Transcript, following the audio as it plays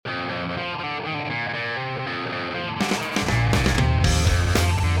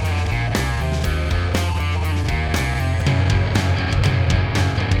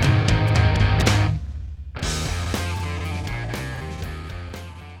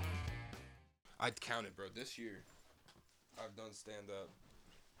I counted, bro. This year, I've done stand-up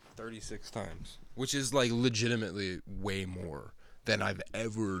 36 times, which is like legitimately way more than I've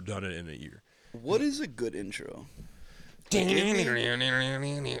ever done it in a year. What is a good intro? Wait, That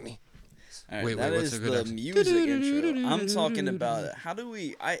what's is a good the intro? music intro. I'm talking about it. How do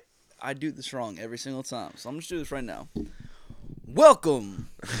we... I do this wrong every single time, so I'm just do this right now. Welcome.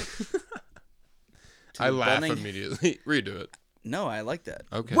 I laugh immediately. Redo it. No, I like that.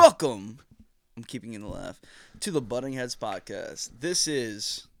 Okay. Welcome. I'm keeping in the laugh to the Butting Heads podcast. This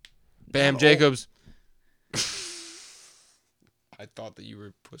is Bam Jacobs. I thought that you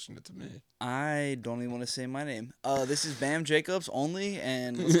were pushing it to me. I don't even want to say my name. This is Bam Jacobs only,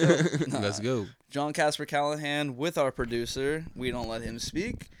 and let's go. Let's go. John Casper Callahan with our producer. We don't let him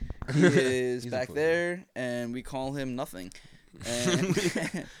speak. He is back there, and we call him Nothing. And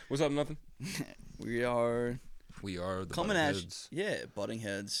What's up, Nothing? We are the coming Butting at Heads you. Yeah, Butting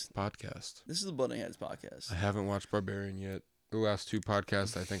Heads podcast. This is the Butting Heads podcast. I haven't watched Barbarian yet. The last two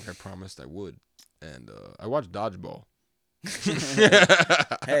podcasts, I think I promised I would, and I watched Dodgeball.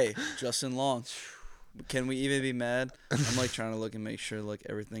 Hey, Justin Long. Can we even be mad? I'm like trying to look and make sure like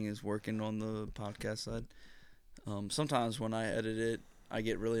everything is working on the podcast side. Sometimes when I edit it, I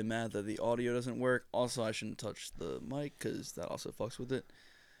get really mad that the audio doesn't work. Also, I shouldn't touch the mic because that also fucks with it.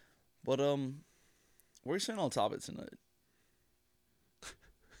 But we're staying on topic tonight.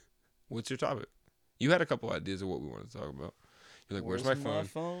 What's your topic? You had a couple ideas of what we wanted to talk about. You're like, where's my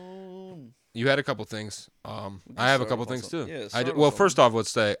phone? You had a couple things. I have a couple things too. Yeah, well, first off, let's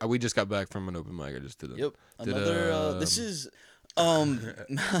say we just got back from an open mic. I just did it. Yep. This is Bam.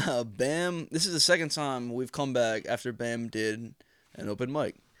 This is the second time we've come back after Bam did an open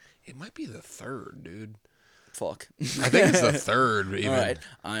mic. It might be the third, dude. Fuck. I think it's the third. Even. All right,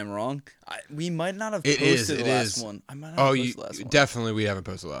 I'm wrong. We might not have posted the last one. I might not have posted the last one. Definitely we haven't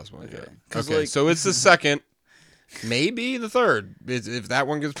posted the last one. Okay. Okay, so it's the second. Maybe the third. If that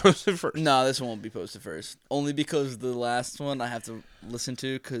one gets posted first. No, this one won't be posted first. Only because the last one I have to listen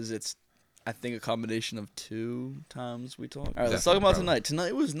to because it's, I think, a combination of 2 times we talked. All right, let's talk about tonight.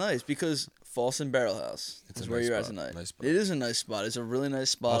 Tonight was nice because Fallston Barrel House is where you're at tonight. Nice spot. It is a nice spot. It's a really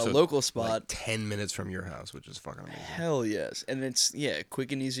nice spot, Also, a local spot. Like 10 minutes from your house, which is fucking amazing. Hell yes. And it's,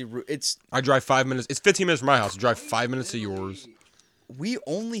 quick and easy. I drive 5 minutes. It's 15 minutes from my house. I drive 5 minutes to yours. We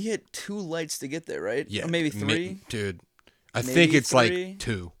only hit 2 lights to get there, right? Yeah. Or maybe 3? Dude. I Maybe think it's 3? like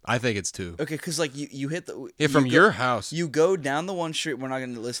 2. I think it's 2. Okay, because like you hit the... From your house. You go down the one street. We're not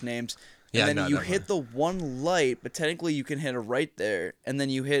going to list names. And then you hit the one light, but technically you can hit a right there. And then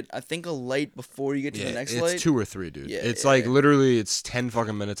you hit, I think, a light before you get to the next light. It's 2 or 3, dude. Yeah, it's literally, it's 10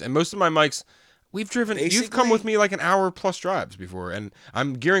 fucking minutes. And most of my mics, we've driven... You've come with me like an hour plus drives before. And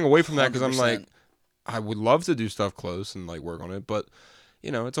I'm gearing away from that because I'm like, I would love to do stuff close and like work on it. But,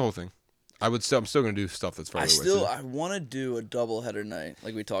 it's a whole thing. I'm still going to do stuff that's farther away. I want to do a double header night,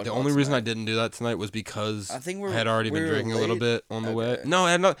 like we talked about. The only reason I didn't do that tonight was because I had already been drinking a little bit on the way.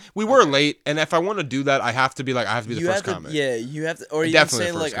 No, we were late, and if I want to do that, I have to be the first comic. Yeah, you have to, or you can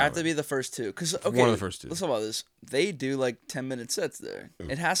say like I have to be the first 2, because one of the first 2. Let's talk about this. They do like 10-minute sets there.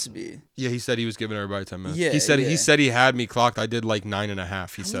 It has to be. Yeah, he said he was giving everybody 10 minutes. Yeah, he said he had me clocked. I did like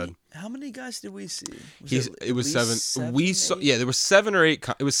 9.5. He said. How many guys did we see? It was 7. We saw. Yeah, there were 7 or 8.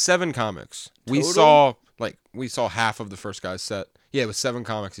 It was 7 comics. Total? We saw half of the first guy's set. Yeah, it was 7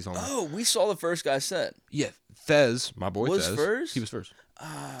 comics. He told me. Oh, we saw the first guy's set. Yeah, Thez, my boy, was Thez, first. He was first.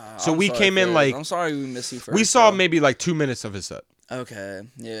 So we came in like. I'm sorry we missed you first. We saw maybe like 2 minutes of his set. Okay,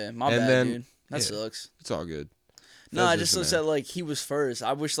 yeah, my bad, dude. That sucks. It's all good. No, I just said like he was first.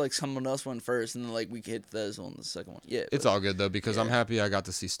 I wish like someone else went first, and then like we could hit Thez on the second one. Yeah, it's all good though because I'm happy I got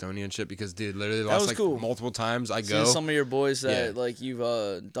to see Stoney and shit because dude, literally the last like cool. multiple times I Seeing go. some of your boys that like you've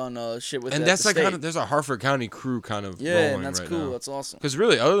done shit with. And that's like kind of there's a Harford County crew kind of rolling and that's right cool. now. That's awesome. Because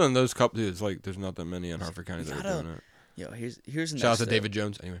really, other than those couple dudes, like there's not that many in Harford County that are doing it. Yo, here's the shout out to David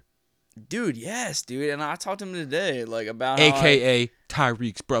Jones anyway. Dude, yes, dude, and I talked to him today, like about AKA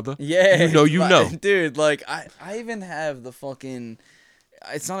Tyreek's brother. Yeah, you know, dude. Like I even have the fucking.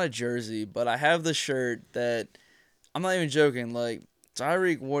 It's not a jersey, but I have the shirt that. I'm not even joking. Like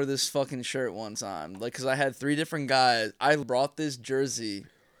Tyreek wore this fucking shirt one time, like because I had 3 different guys. I brought this jersey,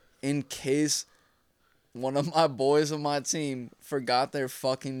 in case. One of my boys on my team forgot their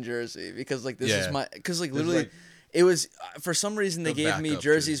fucking jersey because like this is my because like literally. It was, for some reason, they gave me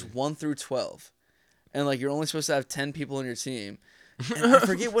jerseys 1 through 12. And, like, you're only supposed to have 10 people on your team. And I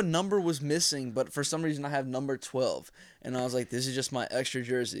forget what number was missing, but for some reason I have number 12. And I was like, this is just my extra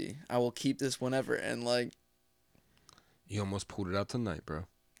jersey. I will keep this whenever. And, like... You almost pulled it out tonight, bro.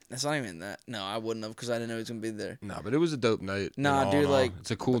 That's not even that. No, I wouldn't have because I didn't know he was gonna be there. Nah, but it was a dope night. Nah, dude, like it's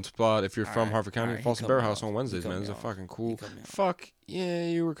a cool spot if you're from Harford County. Right, Fallston Barrel House on Wednesdays, man. It's a fucking cool. Fuck yeah,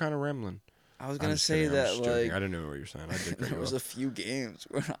 you were kind of rambling. I was gonna say that like I didn't know what you're saying. I did. There was a few games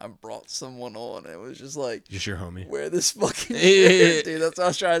where I brought someone on. And it was just like just your homie. Where this fucking shit, dude? That's what I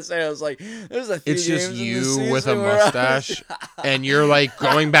was trying to say. I was like, there's a few. It's just you with a mustache, and you're like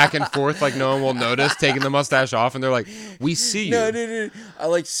going back and forth like no one will notice, taking the mustache off, and they're like, "We see you." No, dude. I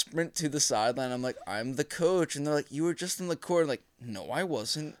like sprint to the sideline. I'm like, I'm the coach, and they're like, you were just in the court. I'm like, no, I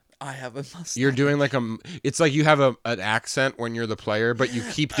wasn't. I have a mustache. You're doing like it's like you have an accent when you're the player, but you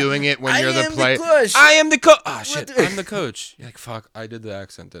keep doing it when you're the player. I am the coach. Oh shit, I'm the coach. You're like, fuck, I did the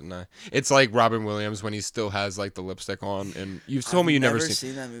accent, didn't I? It's like Robin Williams when he still has like the lipstick on, and you've told me you never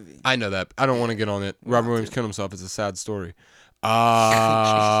seen that movie. I know that. I don't want to get on it. Robin Williams killed himself. It's a sad story.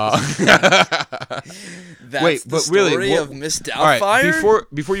 That's wait, the but story really, of Miss Doubtfire? All right,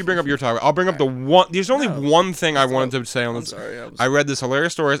 before you bring up your topic, I'll bring up the one. There's only one thing I wanted to say on this. I read this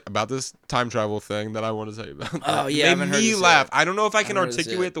hilarious story about this time travel thing that I want to tell you about. Oh yeah, made me laugh. I don't know if I can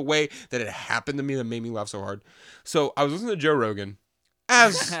articulate the way that it happened to me that made me laugh so hard. So I was listening to Joe Rogan.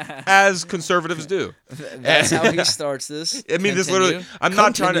 As conservatives do. That's how he starts this. I mean, this literally. I'm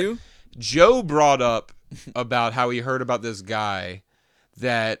not trying to. Joe brought up about how he heard about this guy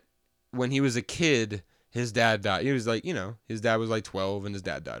that when he was a kid, his dad died. He was like, his dad was like 12 and his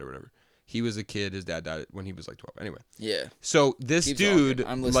dad died or whatever. He was a kid. His dad died when he was like 12. Anyway. Yeah. So this dude,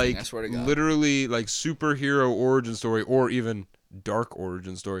 like, I swear to God. literally like superhero origin story or even dark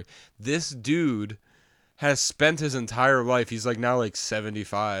origin story. This dude has spent his entire life. He's like now like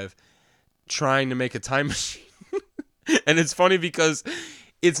 75 trying to make a time machine. And it's funny because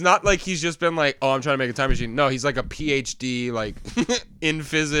it's not like he's just been like, oh, I'm trying to make a time machine. No, he's like a PhD, like, in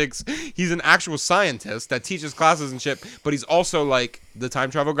physics. He's an actual scientist that teaches classes and shit, but he's also, like, the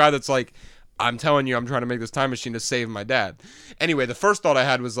time travel guy that's like, I'm telling you, I'm trying to make this time machine to save my dad. Anyway, the first thought I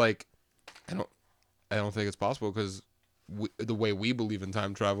had was, like, I don't think it's possible because the way we believe in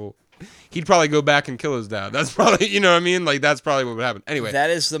time travel, he'd probably go back and kill his dad. That's probably, you know what I mean? Like, that's probably what would happen. Anyway. That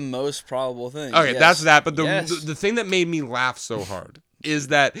is the most probable thing. Okay, that's that. But the thing that made me laugh so hard is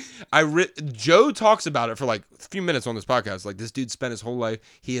that Joe talks about it for like a few minutes on this podcast. Like, this dude spent his whole life.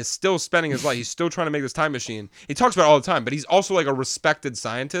 He is still spending his life. He's still trying to make this time machine. He talks about it all the time, but he's also like a respected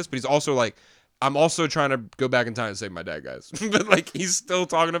scientist, but he's also like, I'm also trying to go back in time and save my dad, guys. But like, he's still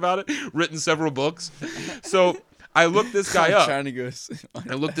talking about it, written several books. So I looked this guy up. I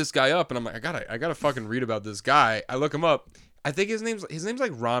looked this guy up and I'm like, I gotta fucking read about this guy. I look him up. I think his name's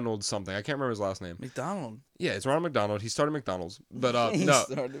like Ronald something. I can't remember his last name. McDonald. Yeah, it's Ronald McDonald. He started McDonald's. But no.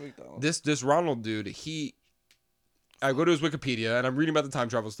 This Ronald dude, I go to his Wikipedia and I'm reading about the time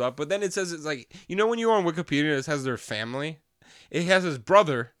travel stuff, but then it says it's like, when you go on Wikipedia it has their family. It has his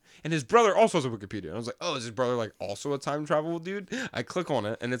brother, and his brother also has a Wikipedia. And I was like, oh, is his brother like also a time travel dude? I click on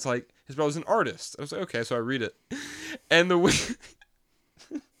it and it's like his brother's an artist. I was like, okay, so I read it. And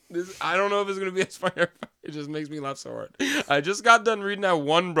I don't know if it's going to be as funny or it just makes me laugh so hard. I just got done reading how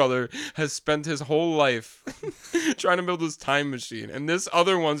one brother has spent his whole life trying to build this time machine. And this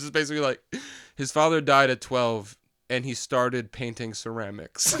other one's just basically like, his father died at 12 and he started painting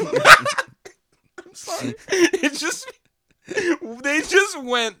ceramics. I'm sorry. They just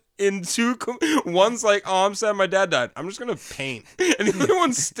went into one's like, oh, I'm sad my dad died. I'm just gonna paint, and the other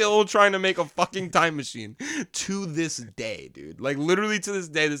one's still trying to make a fucking time machine to this day, dude. Like literally to this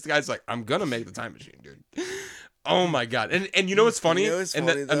day, this guy's like, I'm gonna make the time machine, dude. Oh my god! And you know what's funny?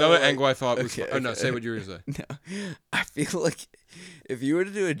 Another angle I thought was. Oh no, say what you were gonna say. No, I feel like if you were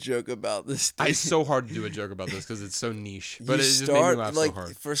to do a joke about this, it's so hard to do a joke about this because it's so niche. But it just made me laugh so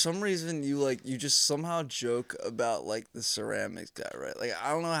hard. For some reason, you just somehow joke about like the ceramics guy, right? Like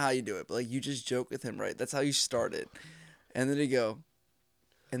I don't know how you do it, but like you just joke with him, right? That's how you start it, and then you go.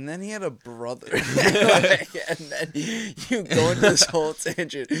 And then he had a brother. And then you go into this whole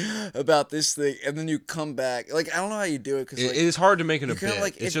tangent about this thing, and then you come back. Like, I don't know how you do it. Cause, like, it is hard to make it a bit.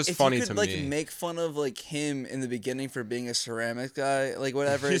 Like, it's just funny to me. If you could make fun of, like, him in the beginning for being a ceramics guy, like,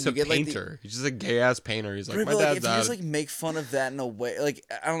 whatever. He's a painter. He's just a gay-ass painter. He's like, my dad's if you just, like, make fun of that in a way. Like,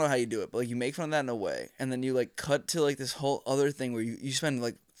 I don't know how you do it, but, like, you make fun of that in a way, and then you, like, cut to, like, this whole other thing where you spend,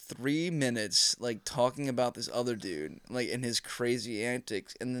 like, 3 minutes like talking about this other dude like and his crazy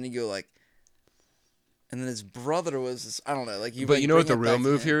antics, and then you go like, and then his brother was this, I don't know, like you. But like, you know what the real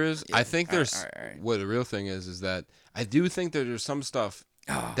move here is? Yeah. I think there's all right. What the real thing is that I do think that there's some stuff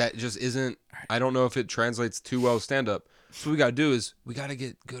that just isn't. I don't know if it translates too well stand up, So what we gotta do is we gotta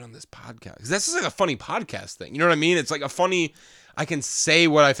get good on this podcast. Because that's just like a funny podcast thing. You know what I mean? It's like a funny. I can say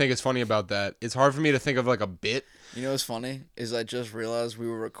what I think is funny about that. It's hard for me to think of like a bit. You know what's funny is I just realized we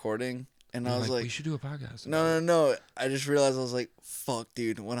were recording, and I was like, we should do a podcast. No. I just realized I was like, fuck,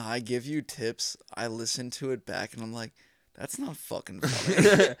 dude. When I give you tips, I listen to it back, and I'm like, that's not fucking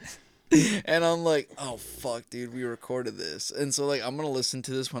funny. And I'm like, oh fuck, dude, we recorded this, and so like I'm gonna listen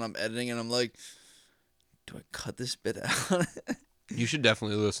to this when I'm editing, and I'm like, do I cut this bit out? You should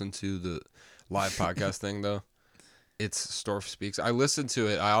definitely listen to the live podcast thing though. It's Storf Speaks. I listened to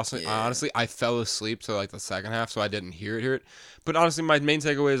it. I honestly I fell asleep to like the second half, so I didn't hear it. But honestly, my main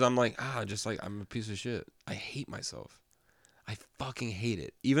takeaway is I'm like, I'm a piece of shit. I hate myself. I fucking hate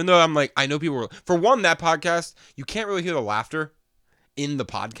it. Even though I'm like, I know people for one, that podcast, you can't really hear the laughter in the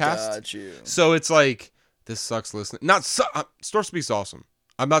podcast. Got you. So it's like, this sucks listening. Storf Speaks awesome.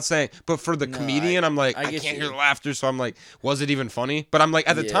 I'm not saying, but for the comedian, I'm like, I can't hear the laughter, so I'm like, was it even funny? But I'm like,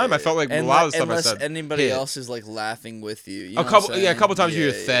 at the time, I felt like a lot of the stuff I said. Unless anybody else is like laughing with you. A couple times you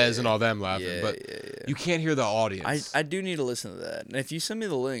hear Thez and all them laughing, but you can't hear the audience. I do need to listen to that, and if you send me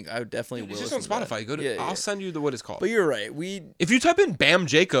the link, I would definitely will. It's just on Spotify. Go to. I'll send you what it's called. But you're right. If you type in Bam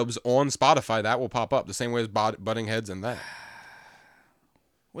Jacobs on Spotify, that will pop up the same way as Butting Heads and that.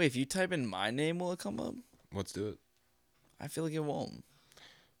 Wait, if you type in my name, will it come up? Let's do it. I feel like it won't.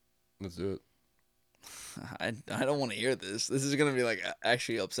 Let's do it. I don't want to hear this. This is gonna be like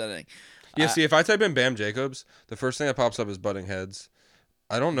actually upsetting. Yeah, see, if I type in Bam Jacobs, the first thing that pops up is Butting Heads.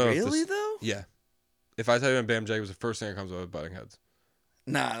 I don't know. Really though? Yeah. If I type in Bam Jacobs, the first thing that comes up is Butting Heads.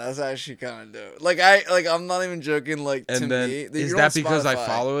 Nah, that's actually kind of dope. I'm not even joking. Like, and to then, me, is that because I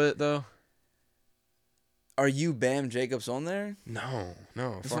follow it though? Are you Bam Jacobs on there? No.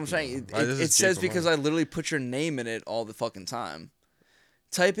 That's what I'm saying. It says because I literally put your name in it all the fucking time.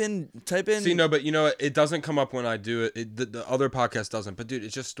 Type in. See, no, but you know what? It doesn't come up when I do it. The other podcast doesn't. But dude,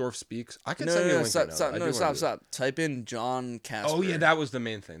 it's just Storf Speaks. I can send you a link stop. Type in John Casper. Oh yeah, that was the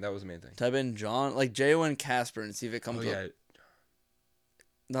main thing. Type in John, like Jon Casper, and see if it comes up. Yeah.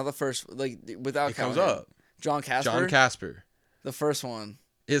 Not the first, like without. It comes up. John Casper. John Casper. The first one.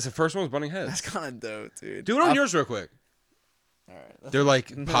 Is the first one was Butting Heads. That's kind of dope, dude. Do it on yours real quick. All right. They're like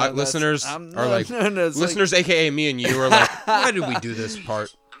listeners listeners, aka me and you, are like, why did we do this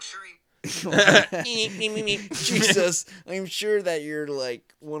part? Jesus, I'm sure that you're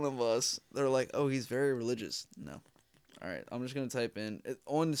like one of us. They're like, oh, he's very religious. No. All right, I'm just gonna type in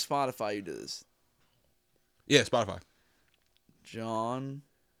on Spotify. You do this. Yeah, Spotify. Jon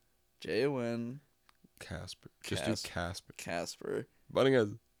Casper. Just do Casper. Casper. Butting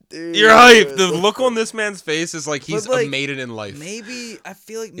Heads. Dude, you're hype. The look on this man's face is like he's made it in life. Maybe I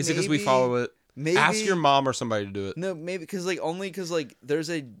feel like is it because we follow it? Maybe ask your mom or somebody to do it. No, maybe because there's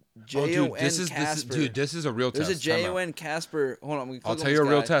a Jon Casper. This is a real test. There's a Jon Casper. Hold on, I'll tell you a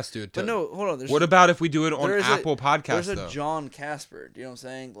real test, dude. But no, hold on. What about if we do it on Apple Podcasts? There's a Jon Casper. Do you know what I'm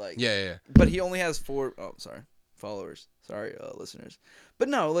saying? Like yeah. But he only has 4. Oh, sorry, followers. Sorry, listeners. But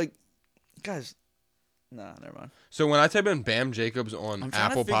no, like guys. Nah, never mind. So when I type in Bam Jacobs on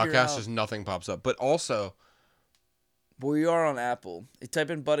Apple Podcasts, just nothing pops up. But also, we are on Apple. You type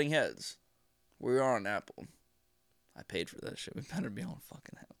in Butting Heads. We are on Apple. I paid for that shit. We better be on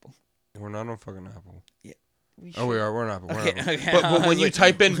fucking Apple. We're not on fucking Apple. Yeah. We are. We're on Apple. Okay. But when you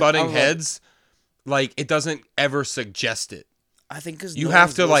type in Butting Heads, like it doesn't ever suggest it. I think because you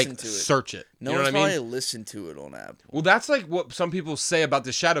have to like search it. No one's probably listened to it on Apple. Well, that's like what some people say about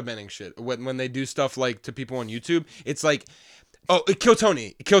the shadow banning shit. When they do stuff like to people on YouTube, it's like, oh, kill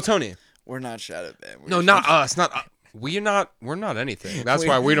Tony. We're not shadow banned. No, not us. We're not anything. That's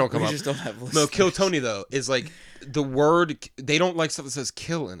why we don't come up. We just don't have listeners. No, kill Tony though is like the word. They don't like stuff that says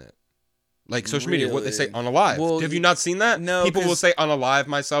kill in it. Like social media, what they say unalive. Well, have you not seen that? No, people will say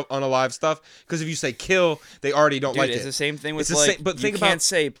unalive stuff because if you say kill, they already don't like it. It's the same thing with but you can't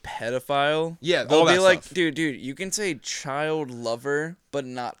say pedophile. Yeah, they'll be like, stuff. dude, you can say child lover, but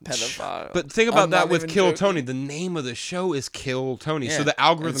not pedophile. But think about that with Kill Tony. The name of the show is Kill Tony, so the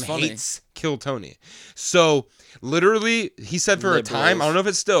algorithm hates Kill Tony. So literally, he said for a time, I don't know if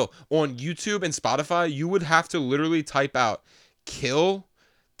it's still on YouTube and Spotify, you would have to literally type out kill.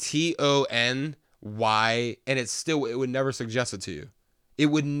 TONY, and it would never suggest it to you. It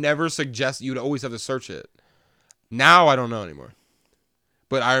would never suggest. You'd always have to search it. Now I don't know anymore.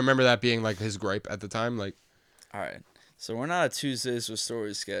 But I remember that being like his gripe at the time. Like, all right. So we're not a Tuesdays with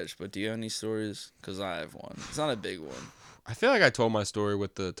Stories sketch, but do you have any stories? Because I have one. It's not a big one. I feel like I told my story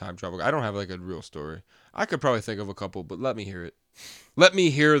with the time travel. I don't have like a real story. I could probably think of a couple, but let me hear it. Let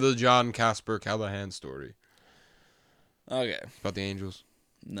me hear the Jon Casper Callahan story. Okay. About the Angels.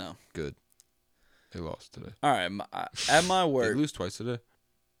 No. Good. They lost today. All right, at my work, They lose twice today.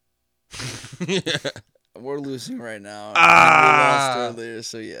 we're losing right now. Ah! And we lost earlier,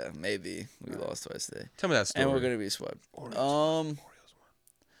 so yeah, maybe we lost twice today. Tell me that story. And we're gonna be swept.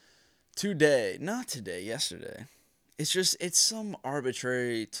 Yesterday. It's some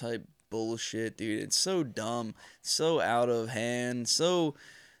arbitrary type bullshit, dude. It's so dumb, so out of hand,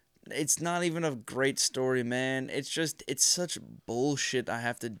 it's not even a great story, man. It's such bullshit I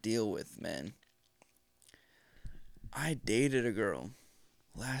have to deal with, man. I dated a girl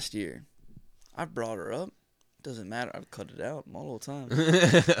last year. I brought her up. Doesn't matter. I've cut it out multiple times.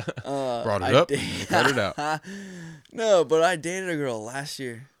 Brought it up. Cut it out. No, but I dated a girl last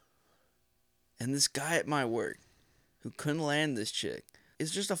year. And this guy at my work who couldn't land this chick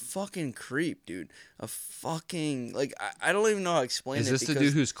is just a fucking creep, dude. A fucking, like, I don't even know how to explain it. Is this the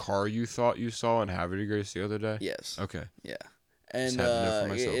dude whose car you thought you saw in Havre Grace the other day? Yes. Okay. Yeah. And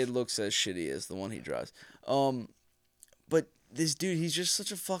it looks as shitty as the one he drives. But this dude, he's just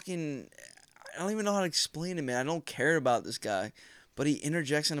such a fucking... I don't even know how to explain it, man. I don't care about this guy. But he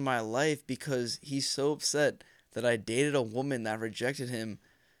interjects into my life because he's so upset that I dated a woman that rejected him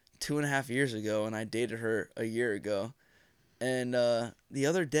 2.5 years ago, and I dated her a year ago. And the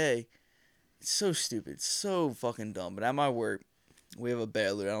other day, it's so stupid, so fucking dumb. But at my work, we have a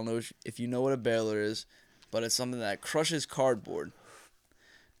baler. I don't know if you know what a baler is, but it's something that crushes cardboard.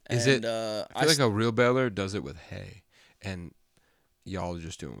 Is it? I feel like a real baler does it with hay, and y'all are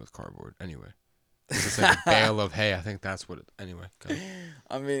just doing it with cardboard. Anyway, it's like a bale of hay. I think that's what it. Anyway, okay.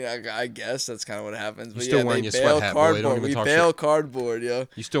 I mean, I guess that's kind of what happens. You're still wearing your sweat hat, boy. Don't even we talk bale shit. Cardboard, yo.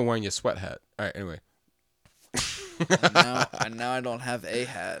 You're still wearing your sweat hat. All right. Anyway. now I don't have a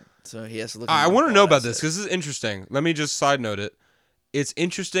hat, so he has to look. I want to know about this because this is interesting. Let me just side note it. It's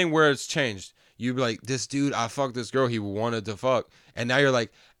interesting where it's changed. You be like, this dude, I fucked this girl he wanted to fuck, and now you're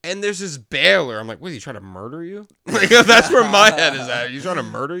like, and there's this baler. I'm like, what, are you trying to murder you? Like, that's where my head is at. Are you trying to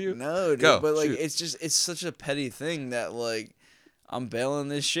murder you? No, dude. But like, it's such a petty thing that like, I'm bailing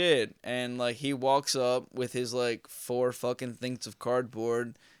this shit, and like he walks up with his like 4 fucking things of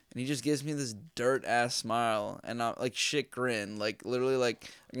cardboard. And he just gives me this dirt ass smile and like shit grin, like literally like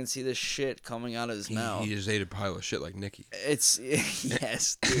I can see this shit coming out of his mouth. He just ate a pile of shit like Nikki. It's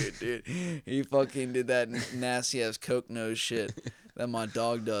yes, dude. He fucking did that nasty ass Coke nose shit that my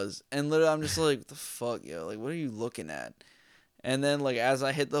dog does, and literally I'm just like, what the fuck, yo? Like, what are you looking at? And then like as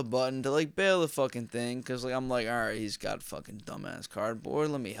I hit the button to like bail the fucking thing, cause like I'm like, all right, he's got fucking dumbass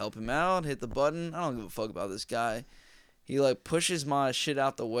cardboard. Let me help him out. Hit the button. I don't give a fuck about this guy. He, like, pushes my shit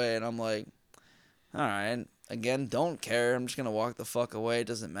out the way, and I'm like, all right, again, don't care. I'm just going to walk the fuck away. It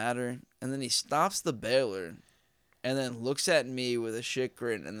doesn't matter. And then he stops the baler and then looks at me with a shit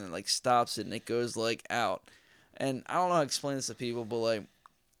grin and then, like, stops it, and it goes, like, out. And I don't know how to explain this to people, but, like,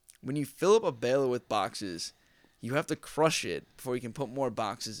 when you fill up a baler with boxes, you have to crush it before you can put more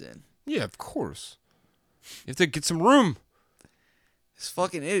boxes in. Yeah, of course. You have to get some room. This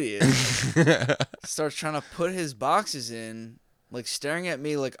fucking idiot starts trying to put his boxes in, like staring at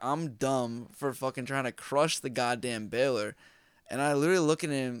me like I'm dumb for fucking trying to crush the goddamn baler. And I literally look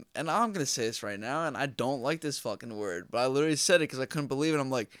at him, and I'm going to say this right now, and I don't like this fucking word, but I literally said it because I couldn't believe it. I'm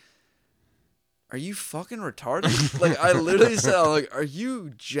like, are you fucking retarded? Like, I literally said, I'm like, are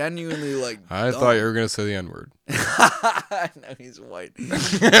you genuinely like I thought you were going to say the N-word. No, he's white.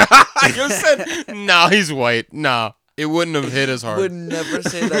 You said, no, he's white. No. It wouldn't have hit as hard. Would never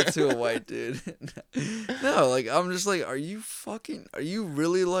say that to a white dude. No, like, I'm just like, are you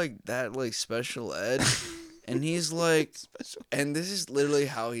really like that, like, special ed? And he's like, and this is literally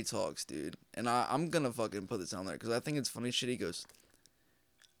how he talks, dude. And I'm gonna fucking put this on there because I think it's funny shit. He goes,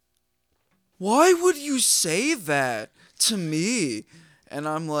 why would you say that to me? And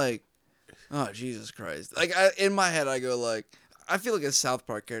I'm like, oh, Jesus Christ. Like, in my head, I go like, I feel like a South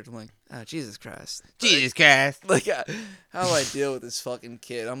Park character. I'm like, oh, Jesus Christ. Jesus Christ. Like, how do I deal with this fucking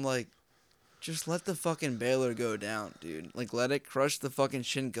kid? I'm like, just let the fucking baler go down, dude. Like, let it crush the fucking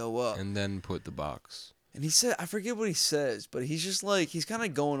shit and go up. And then put the box. And he said, I forget what he says, but he's just like, he's kind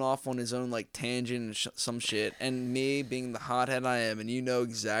of going off on his own, like, tangent and some shit. And me being the hothead I am, and you know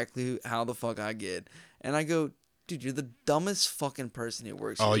exactly how the fuck I get. And I go, dude, you're the dumbest fucking person who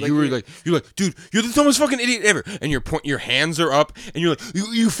works here. Oh, you're like, dude, you're the dumbest fucking idiot ever. And your hands are up, and you're like,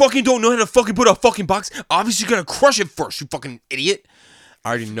 you fucking don't know how to fucking put a fucking box. Obviously, you're gonna crush it first, you fucking idiot. I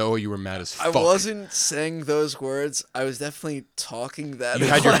already know you were mad as fuck. I wasn't saying those words. I was definitely talking that. You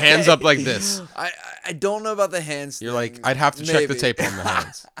had your hands up like this. I don't know about the hands. You're like, I'd have to check the tape on the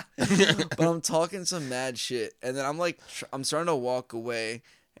hands. But I'm talking some mad shit, and then I'm like, I'm starting to walk away,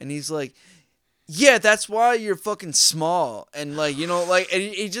 and he's like, yeah, that's why you're fucking small. And like, you know, like, and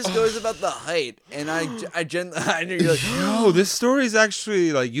he just goes about the height. And I knew you're like, yo, this story is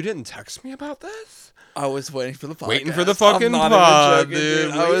actually like, you didn't text me about this? I was waiting for the podcast. Waiting for the fucking I'm not pod, even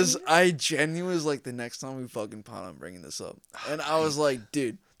joking, dude. I genuinely was like, the next time we fucking pod, I'm bringing this up. And I was like,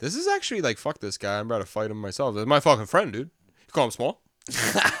 dude. This is actually like, fuck this guy. I'm about to fight him myself. This is my fucking friend, dude. You call him small?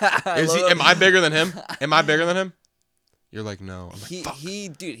 Am I bigger than him? Am I bigger than him? You're like, no. I'm like, fuck.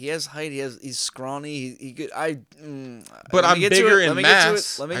 Dude, he has height. He's scrawny. He could. But I'm bigger in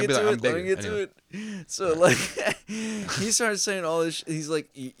mass. Let me get to it. So like, he started saying all this. He's like,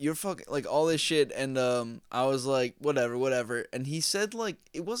 you're fucking like all this shit, and I was like, whatever. And he said like,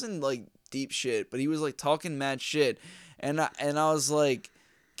 it wasn't like deep shit, but he was like talking mad shit, and I was like,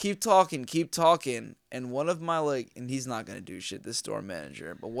 keep talking. And one of my and he's not gonna do shit, this store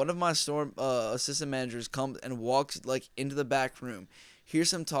manager, but one of my store assistant managers comes and walks like into the back room,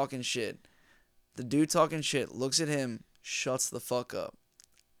 hears him talking shit. The dude talking shit looks at him, shuts the fuck up.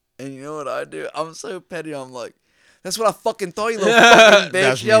 And you know what I do? I'm so petty. I'm like, that's what I fucking thought, you little fucking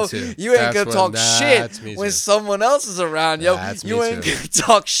bitch, yo. You ain't gonna talk shit when someone else is around, yo. You ain't gonna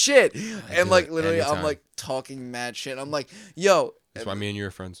talk shit. And like literally, I'm like talking mad shit. I'm like, yo. That's why me and you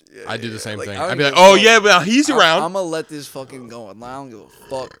are friends. I do the same like, thing. I'd be like, oh yeah, but now he's around. I'm gonna let this fucking go. I don't give a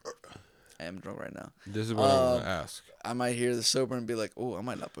fuck. I am drunk right now. This is what I want to ask. I might hear the sober and be like, oh, I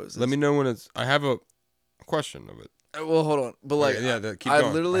might not post this. Let me know when it's. I have a question of it. Well, hold on. But like, keep going.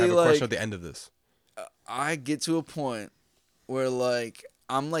 I literally have a question at the end of this. I get to a point where like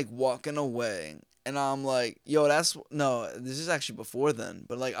I'm like walking away. And I'm like, yo, this is actually before then.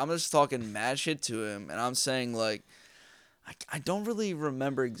 But like, I'm just talking mad shit to him. And I'm saying like, I don't really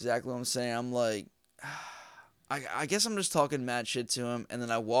remember exactly what I'm saying. I'm like, I guess I'm just talking mad shit to him. And then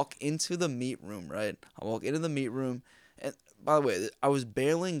I walk into the meat room, right? I walk into the meat room. And by the way, I was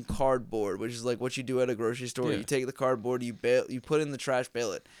baling cardboard, which is like what you do at a grocery store. Yeah. You take the cardboard, you put it in the trash,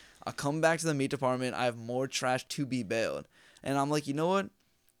 bale it. I come back to the meat department. I have more trash to be baled. And I'm like, you know what?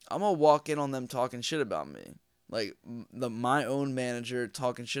 I'm going to walk in on them talking shit about me. Like, my own manager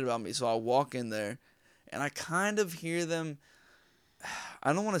talking shit about me. So I walk in there, and I kind of hear them.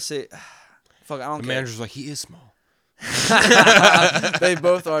 I don't want to say. Fuck, I don't care. The manager's like, he is small. They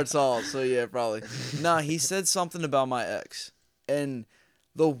both are tall, so yeah, probably. Nah, he said something about my ex. And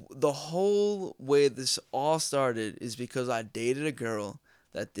the whole way this all started is because I dated a girl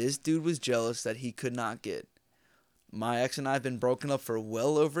that this dude was jealous that he could not get. My ex and I have been broken up for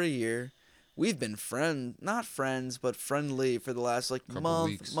well over a year. We've been not friends, but friendly for the last like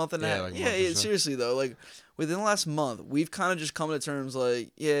month and a half. Yeah, seriously though, like within the last month, we've kind of just come to terms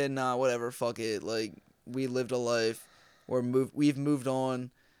like, yeah, nah, whatever, fuck it. Like we lived a life, we've moved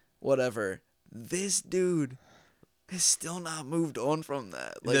on, whatever. This dude has still not moved on from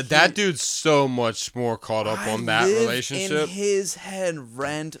that. Like that dude's so much more caught up on that relationship. In his head,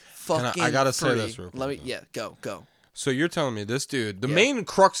 rent fucking. I gotta free. say this real quick. Go. So you're telling me this dude, the main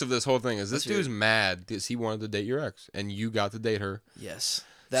crux of this whole thing is this dude's mad because he wanted to date your ex and you got to date her. Yes.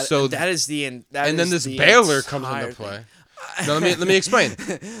 That is the end. And then this Baylor comes into play. Now let me explain.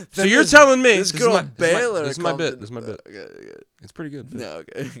 So you're telling me this girl Baylor. This is my bit. Okay. It's pretty good. No,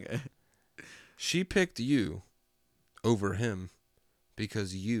 okay. She picked you over him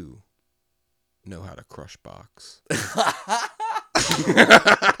because you know how to crush box.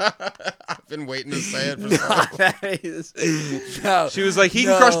 I've been waiting to say it for so long. She was like, he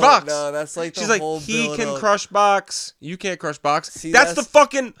can crush box. No, that's like She's like, he can crush box. You can't crush box. See, that's the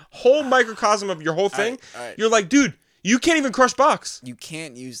fucking whole microcosm of your whole thing. All right. You're like, dude, you can't even crush box. You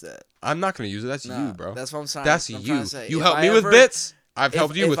can't use that. I'm not going to use it. That's you, bro. That's what I'm saying. That's you. You help me with bits. I've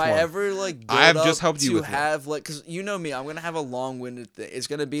helped you with one. If I ever like, I've just helped you with have like, cause you know me, I'm gonna have a long-winded thing. It's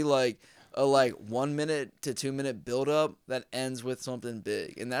gonna be like a 1 minute to 2 minute build up that ends with something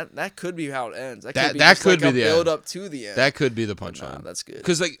big, and that could be how it ends. That could be the build up to the end. That could be the punchline. Nah, that's good.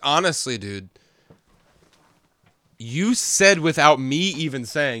 Cause like honestly, dude, you said without me even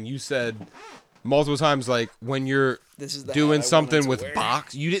saying, you said multiple times like when you're doing something with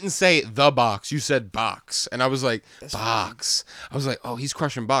box, you didn't say the box, you said box, and I was like, that's box. Fine. I was like, oh, he's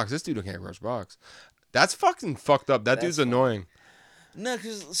crushing box. This dude can't crush box. That's fucking fucked up. That's dude's annoying. No,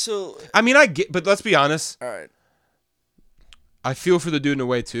 cause I mean, I get, but let's be honest. All right. I feel for the dude in a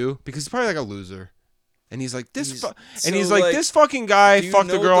way too, because he's probably like a loser, and he's like this, he's like this fucking guy fucked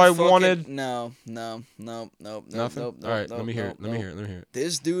the girl I wanted. No. Nothing. All right, let me hear it.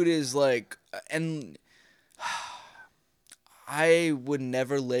 This dude is like, and I would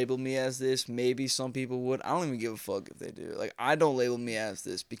never label me as this. Maybe some people would. I don't even give a fuck if they do. Like, I don't label me as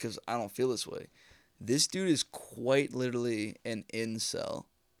this because I don't feel this way. This dude is quite literally an incel.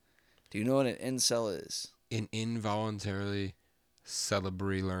 Do you know what an incel is? An involuntarily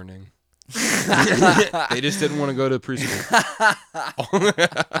celebratory learning. They just didn't want to go to preschool.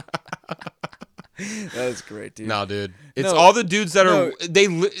 That's great, dude. No, dude. It's all the dudes that are...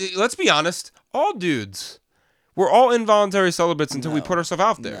 Let's be honest. All dudes. We're all involuntary celibates until we put ourselves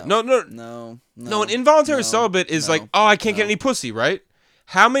out there. No, an involuntary celibate is like, oh, I can't get any pussy, right?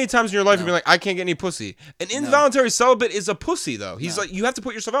 How many times in your life have you been like, I can't get any pussy? An involuntary celibate is a pussy, though. He's like, you have to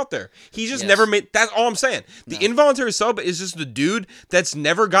put yourself out there. He just never made... That's all I'm saying. The involuntary celibate is just the dude that's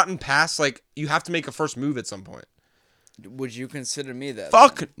never gotten past, like, you have to make a first move at some point. Would you consider me that?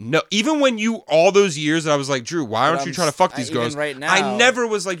 Fuck no. Even when all those years that I was like, Drew, why aren't you trying to fuck these girls? Right now, I never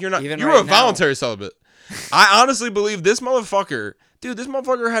was like, you're a voluntary celibate. I honestly believe this motherfucker... Dude, this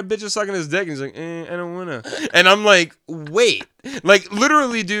motherfucker had bitches sucking his dick, and he's like, I don't wanna. And I'm like, wait. Like,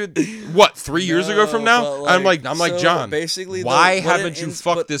 literally, dude, what, 3 years ago from now? I'm like, John, basically, why haven't you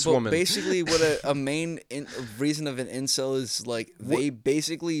fucked this woman? Basically, what a main reason of an incel is, like, they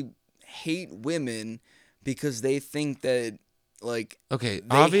basically hate women because they think that, like, they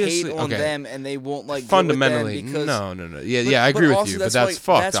obviously hate on them and they won't, like, fundamentally, get with them no. Yeah, I agree with you, but that's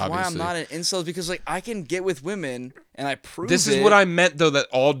fucked, that's obviously. That's why I'm not an incel, because, like, I can get with women and I prove This is what I meant, though, that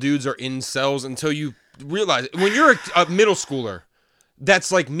all dudes are incels until you realize it. When you're a middle schooler,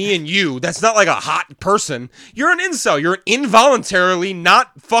 that's like me and you, that's not like a hot person. You're an incel. You're involuntarily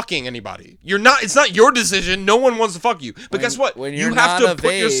not fucking anybody. It's not your decision. No one wants to fuck you. But guess what? You have to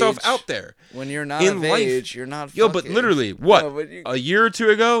put yourself out there. When you're not of age, you're not fucking. Yo, but literally, what? A year or two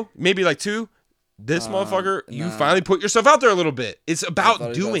ago, maybe like 2, this motherfucker, you finally put yourself out there a little bit. It's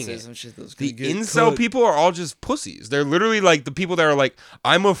about doing it. The incel people are all just pussies. They're literally like the people that are like,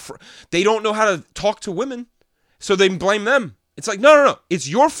 they don't know how to talk to women, so they blame them. It's like, no. It's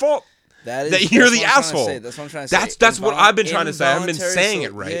your fault that you're the asshole. That's what I'm trying to say. That's what I've been trying to say. I haven't been saying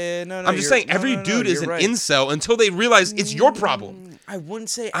it right. Yeah, no, I'm just saying every dude is an incel until they realize it's your problem. I wouldn't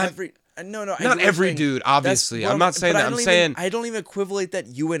say every... No. Not every dude, obviously. I'm not saying that. I'm saying... I don't even equivalate that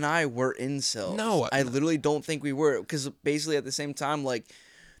you and I were incels. No. I literally don't think we were. Because basically at the same time, like...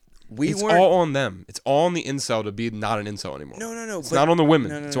 It's all on them. It's all on the incel to be not an incel anymore. No. It's not on the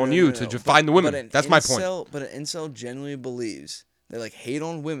women. It's on you to find the women. That's my point. But an incel genuinely believes they like hate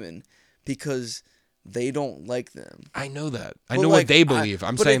on women because they don't like them. I know that. I know what they believe.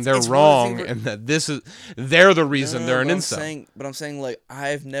 I'm saying they're wrong, and that they're the reason they're an incel. But I'm saying, like,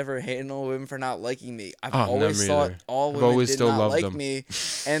 I've never hated on women for not liking me. I've always thought all women did not like me,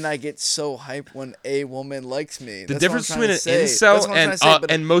 and I get so hyped when a woman likes me. The difference between an incel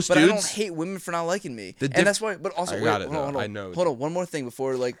and most dudes. But I don't hate women for not liking me, and that's why. But also, hold on. One more thing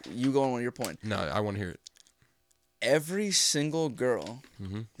before, like, you go on your point. No, I want to hear it. Every single girl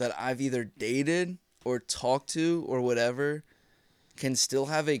that I've either dated or talk to or whatever can still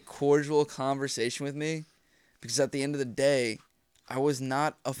have a cordial conversation with me, because at the end of the day, I was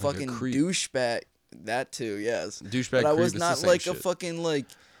not a fucking douchebag. That too, yes. Douchebag. But I was not like a fucking like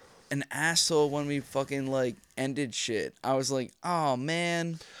an asshole when we fucking like ended shit. I was like, oh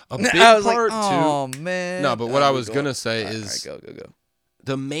man. A big part too. Oh man. No, but what I was gonna say is, all right, go.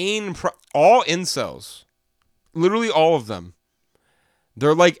 The main all incels, literally all of them.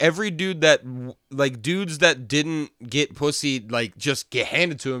 They're like every dude that, like, dudes that didn't get pussy, like, just get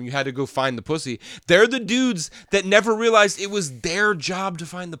handed to them. You had to go find the pussy. They're the dudes that never realized it was their job to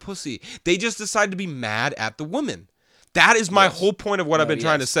find the pussy. They just decided to be mad at the woman. That is my whole point of what I've been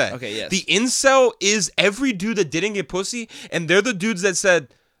trying to say. Okay, yes. The incel is every dude that didn't get pussy, and they're the dudes that said,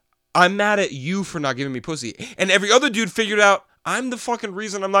 I'm mad at you for not giving me pussy. And every other dude figured out, I'm the fucking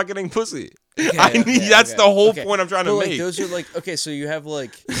reason I'm not getting pussy. That's the whole point I'm trying to make. Those are like, okay, so you have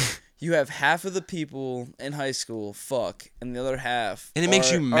like, you have half of the people in high school fuck, and the other half, and it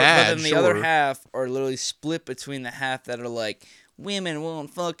makes you mad. But then the other half are literally split between the half that are like, women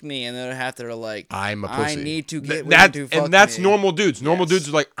won't fuck me, and the other half that are like, I'm a pussy. I need to get women to fuck me. And that's normal dudes. Normal dudes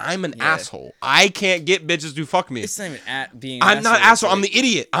are like, I'm an asshole. I can't get bitches to fuck me. It's not even being. I'm not an asshole. I'm the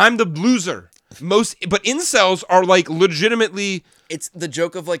idiot. I'm the loser. But incels are like legitimately. It's the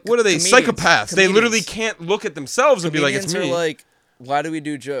joke of like, what are they? Psychopaths. They literally can't look at themselves and be like, it's me. Are like, why do we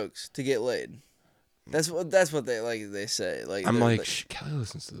do jokes to get laid? That's what they like. They say like. I'm like, Kelly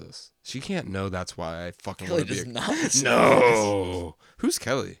listens to this. She can't know that's why I fucking Kelly want to be. Does not listen No. Who's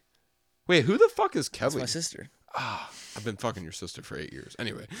Kelly? Wait, who the fuck is Kelly? That's my sister. I've been fucking your sister for 8 years.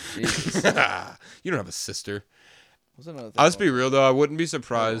 Anyway, Jesus. You don't have a sister. I'll just be real though. I wouldn't be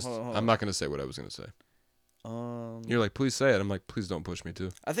surprised. Hold on. I'm not gonna say what I was gonna say. You're like, please say it. I'm like, please don't push me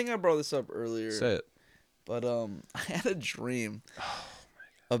too. I think I brought this up earlier. Say it. But I had a dream.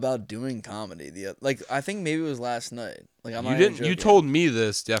 about doing comedy. Like I think maybe it was last night. Like I'm You not didn't. even You joking. told me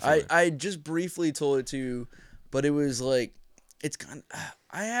this definitely. I just briefly told it to you, but it was like it's kind.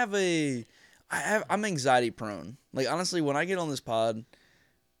 I'm anxiety prone. Like honestly, when I get on this pod,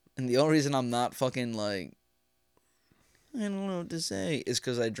 and the only reason I'm not fucking like I don't know what to say is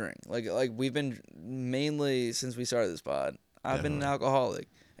because I drink. Like we've been mainly since we started this pod. I've been an alcoholic,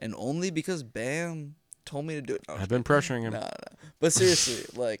 and only because Bam told me to do it. No, I've been pressuring him. no. But seriously,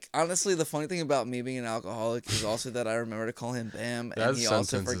 like honestly, the funny thing about me being an alcoholic is also that I remember to call him Bam, and he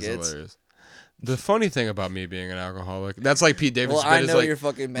also forgets. Is hilarious. The funny thing about me being an alcoholic, that's like Pete Davidson. Well, I know you're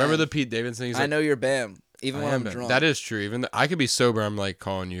fucking Bam. Remember the Pete Davidson? He's like, I know you're Bam, even when I'm drunk. That is true. Even I could be sober. I'm like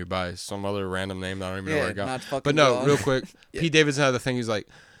calling you by some other random name that I don't even know where I got. Not fucking but no, dog. real quick, Pete Davidson had the thing. He's like,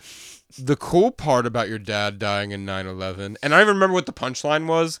 the cool part about your dad dying in 9/11, and I don't even remember what the punchline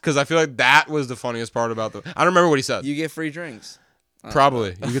was because I feel like that was the funniest part about I don't remember what he said. You get free drinks.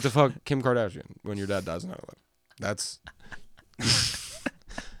 Probably. You get to fuck Kim Kardashian when your dad dies in 9/11. That's.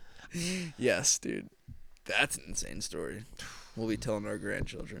 Yes, dude. That's an insane story. We'll be telling our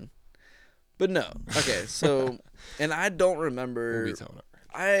grandchildren. But no. Okay, so and I don't remember. We'll be telling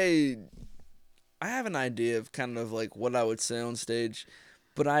I have an idea of kind of like what I would say on stage,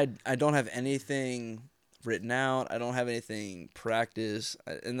 but I don't have anything written out. I don't have anything practiced,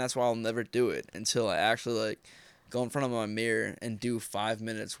 and that's why I'll never do it until I actually like go in front of my mirror and do 5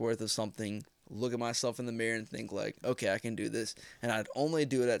 minutes worth of something, look at myself in the mirror and think like, okay, I can do this. And I'd only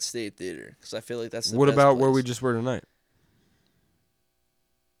do it at State Theater because I feel like that's the What best about place. where we just were tonight?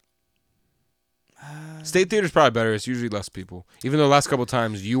 State Theater's probably better. It's usually less people. Even though the last couple of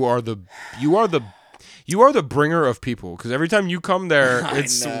times you are the bringer of people because every time you come there,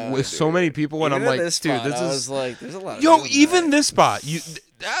 it's with so many people, and even I'm like, this dude, spot, this I is was like, there's a lot of yo. people Even tonight. this spot,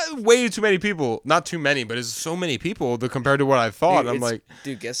 way too many people. Not too many, but it's so many people compared to what I thought. Dude, I'm like,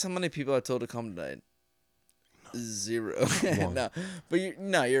 dude, guess how many people I told to come tonight? 0. No, but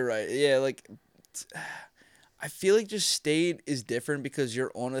you're right. Yeah, like I feel like just State is different because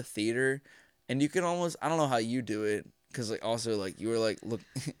you're on a theater, and you can almost I don't know how you do it. Because, like, also, like, you were, like, look,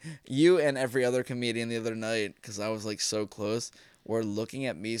 you and every other comedian the other night, because I was, like, so close, were looking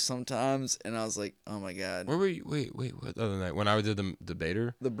at me sometimes, and I was like, oh, my God. where were you? Wait, what other night? When I did the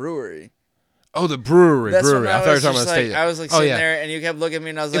debater? The brewery. Oh, the brewery. That's brewery. when I thought you were talking about like, State. I was, like, sitting there, and you kept looking at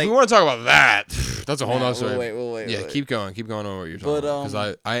me, and I was if like... we want to talk about that, that's a whole nother story. We'll wait. Yeah, keep going on what you're talking about.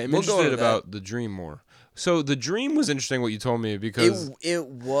 Because I am interested about the dream more. So the dream was interesting what you told me because it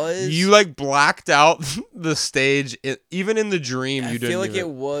was you like blacked out the stage even in the dream. I You feel didn't. Like it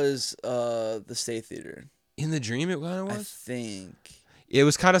was the State Theater. In the dream, it kind of was. I think it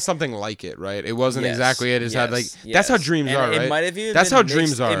was kind of something like it, right? It wasn't exactly it. It had like that's how dreams and are, right? It might have even that's been how mixed,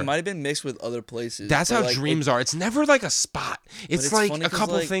 dreams are. It might have been mixed with other places. That's how dreams are. It's never like a spot. It's like a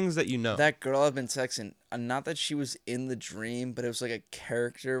couple things that you know. That girl I've been texting, not that she was in the dream, but it was like a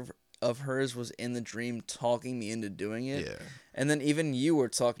character of hers was in the dream talking me into doing it. Yeah. And then even you were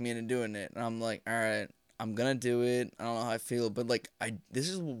talking me into doing it. And I'm like, all right, I'm going to do it. I don't know how I feel. But like, this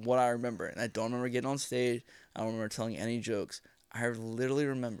is what I remember. And I don't remember getting on stage. I don't remember telling any jokes. I literally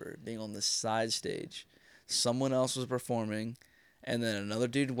remember being on the side stage. Someone else was performing. And then another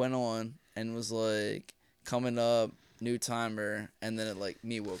dude went on and was like, coming up. New timer, and then it like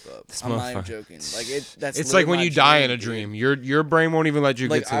me woke up. I'm not even joking. Like it's like when you die in a dude. dream. Your brain won't even let you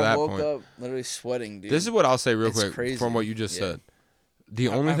get to that point. I woke up literally sweating, dude. This is what I'll say real quick crazy. from what you just said. The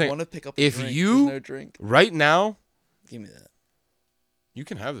only thing, I want to pick up a if drink. you There's no drink. right now, give me that. You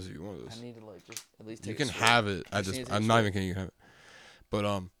can have this if you want this. I need to like just at least take. You can have it. I'm not even kidding. You can have it.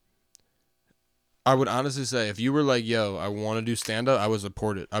 But I would honestly say if you were like, yo, I want to do stand up, I would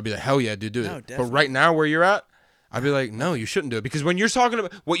support it. I'd be like, hell yeah, dude, do it. Definitely. But right now where you're at, I'd be like, no, you shouldn't do it because when you're talking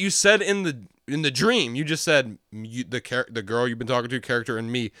about what you said in the dream, you just said the girl you've been talking to, character, and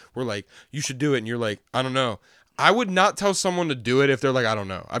me were like, you should do it, and you're like, I don't know. I would not tell someone to do it if they're like, I don't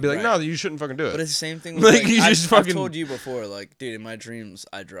know. I'd be like, no, you shouldn't fucking do it. But it's the same thing. With, like you just fucking. I've told you before, like, dude, in my dreams,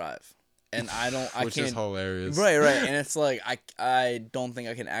 I drive, and I can't. Which is hilarious. Right, and it's like I don't think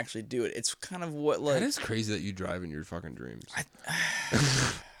I can actually do it. It's kind of what like. That is crazy that you drive in your fucking dreams.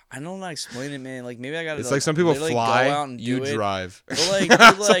 I don't know how to explain it, man. Like maybe I gotta. It's like some people fly, go out and you do drive. But like,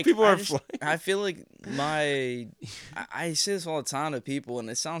 some people are flying. I feel like I say this all the time to people, and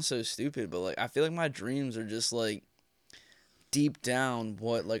it sounds so stupid, but like I feel like my dreams are just like deep down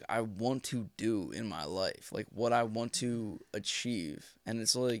what like I want to do in my life, like what I want to achieve, and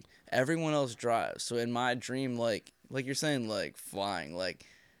it's like everyone else drives. So in my dream, like you're saying, like flying, like.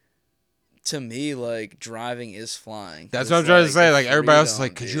 To me, like, driving is flying. That's what I'm trying to say. Like, everybody else is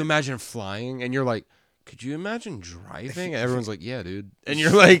like, could you imagine flying? And you're like, could you imagine driving? And everyone's like, yeah, dude. And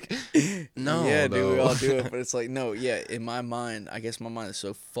you're like, no, yeah, though. dude, we all do it, but it's like, no, yeah. In my mind, I guess my mind is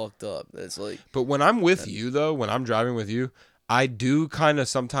so fucked up that it's like. But when I'm with you, though, when I'm driving with you, I do kind of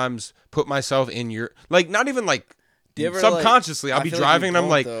sometimes put myself in your, like, not even like subconsciously. I'll be driving and I'm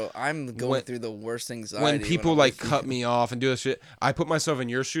like, I'm going through the worst anxiety. When people like cut me off and do this shit, I put myself in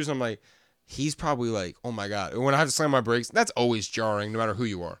your shoes. And I'm like, he's probably like, oh my God. And when I have to slam my brakes, that's always jarring no matter who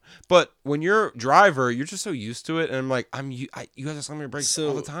you are. But when you're a driver, you're just so used to it. And I'm like, you have to slam your brakes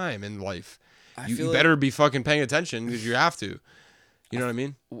all the time in life. You better be fucking paying attention because you have to. You know what I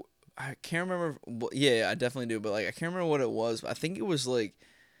mean? I can't remember. Yeah, I definitely do. But like, I can't remember what it was. I think it was like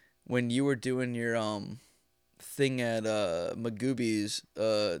when you were doing your thing at Magooby's.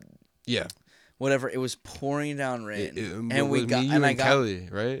 Yeah. Whatever. It was pouring down rain, and we got me, and I got Kelly,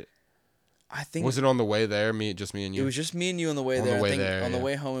 right? I think was it on the way there? Just me and you. It was just me and you on the way there. On the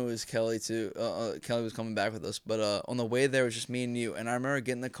way home, it was Kelly too. Kelly was coming back with us, but on the way there, it was just me and you. And I remember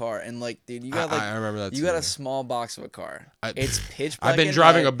getting in the car, and like, dude, you got like, I remember that. You got a small box of a car. It's pitch black. I've been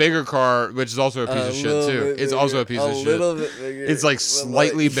driving a bigger car, which is also a piece of shit too. It's also a piece of shit. A little bit bigger. It's like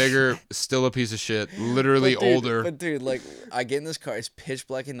slightly bigger, still a piece of shit. Literally older. But dude, like, I get in this car. It's pitch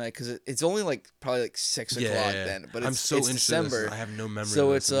black at night because it's only like probably like 6 o'clock then. But it's December. I have no memory.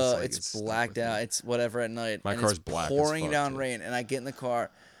 So it's blacked out. It's whatever at night. My car's black. Pouring down rain, and I get in the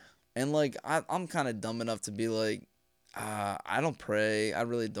car, and like I'm kind of dumb enough to be like, I don't pray. I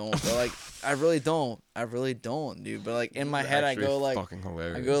really don't. But like, I really don't, dude. But like in my head, I go like, fucking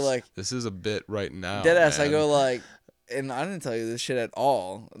hilarious. I go like, this is a bit right now. Deadass. I go like, and I didn't tell you this shit at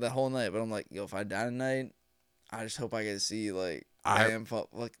all that whole night. But I'm like, yo, if I die tonight, I just hope I get to see like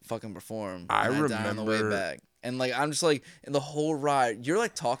fucking perform. I remember die on the way back. And like I'm just like in the whole ride, you're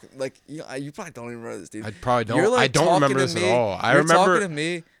like talking like you probably don't even remember this, dude. I probably don't. You're, like, I don't remember this at all. I remember talking to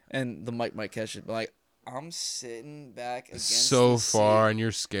me, and the mic might catch it, but like I'm sitting back against so the far, seat. And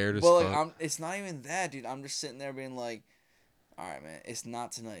you're scared as fuck. Like it's not even that, dude. I'm just sitting there being like, all right, man, it's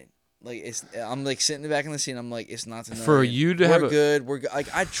not tonight. Like I'm like sitting back in the seat. And I'm like, it's not tonight. For you to have we're good.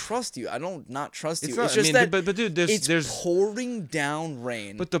 Like I trust you. I don't not trust you. It's just that. But dude, there's pouring down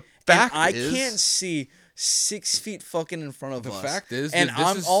rain. But the fact I can't see 6 feet fucking in front of us. The fact is, and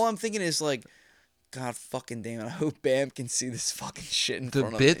all I'm thinking is like, God fucking damn it! I hope Bam can see this fucking shit in front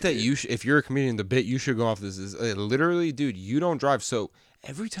of me. The bit that if you're a comedian, the bit you should go off this is literally, dude. You don't drive, so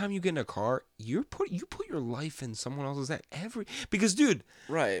every time you get in a car, you put your life in someone else's hand. Because, dude,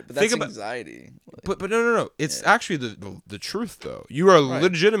 right? But that's anxiety. But no. It's actually the truth though. You are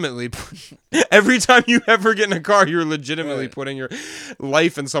legitimately every time you ever get in a car, you're legitimately putting your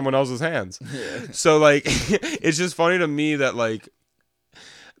life in someone else's hands. Yeah. So like, it's just funny to me that like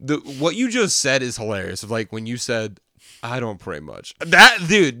what you just said is hilarious. Like when you said, I don't pray much. That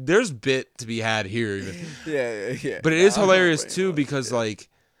dude, there's bit to be had here. Even. Yeah. But it is hilarious too because like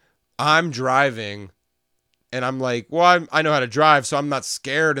I'm driving, and I'm like, well, I know how to drive, so I'm not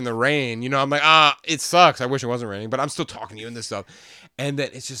scared in the rain. You know, I'm like, it sucks. I wish it wasn't raining, but I'm still talking to you and this stuff. And then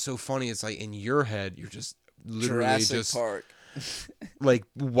it's just so funny. It's like in your head, you're just literally Jurassic Park. like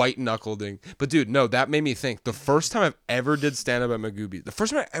white knuckling. But dude, no, that made me think. The first time I've ever did stand up at Magooby, the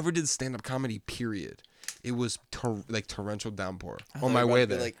first time I ever did stand up comedy, period. It was like torrential downpour on my way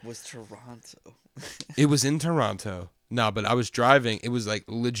there. Like, was Toronto? It was in Toronto. No, but I was driving. It was like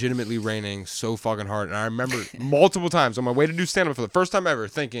legitimately raining so fucking hard. And I remember multiple times on my way to do stand up for the first time ever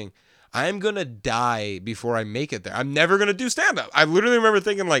thinking, I'm going to die before I make it there. I'm never going to do stand up. I literally remember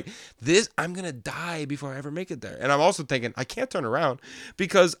thinking like I'm going to die before I ever make it there. And I'm also thinking I can't turn around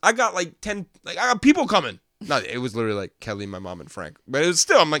because I got I got people coming. No, it was literally like Kelly, my mom, and Frank. But it was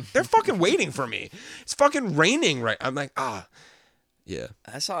still, I'm like, they're fucking waiting for me. It's fucking raining right. I'm like, yeah.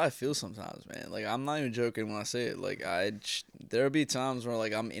 That's how I feel sometimes, man. Like, I'm not even joking when I say it. Like, there'll be times where,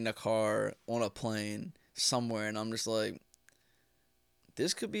 like, I'm in a car, on a plane, somewhere, and I'm just like,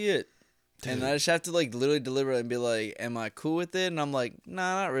 this could be it. Dude. And I just have to, like, literally deliver it and be like, am I cool with it? And I'm like,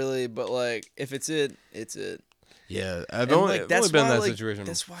 nah, not really. But, like, if it's it, it's it. Yeah. I've only been in that situation.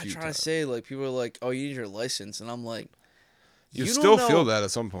 That's why I try to say, like, people are like, oh, you need your license. And I'm like, you still feel that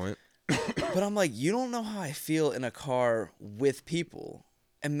at some point. But I'm like, you don't know how I feel in a car with people.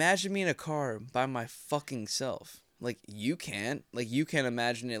 Imagine me in a car by my fucking self. Like, you can't. Like, you can't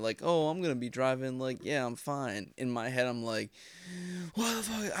imagine it like, oh, I'm going to be driving. Like, yeah, I'm fine. In my head, I'm like, what the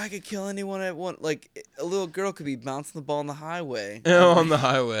fuck? I could kill anyone I want. Like, a little girl could be bouncing the ball on the highway. On the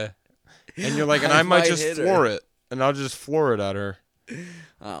highway. And you're like, and I might just floor it. And I'll just floor it at her.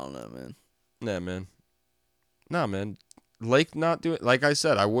 I don't know, man. Yeah, man. Nah, man. Like not doing, like I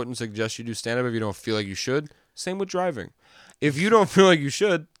said, I wouldn't suggest you do stand up if you don't feel like you should. Same with driving. If you don't feel like you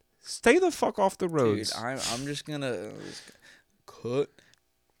should, Stay the fuck off the roads. Dude, I'm just gonna cut.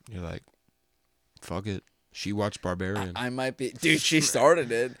 You're like, fuck it. She watched Barbarian. I might be, dude. She started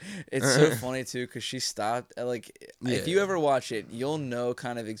it. It's so funny too, cause she stopped. If you ever watch it, you'll know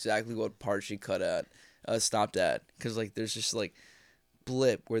kind of exactly what part she stopped at. Cause like there's just like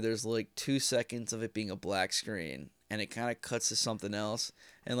blip where there's like 2 seconds of it being a black screen, and it kind of cuts to something else.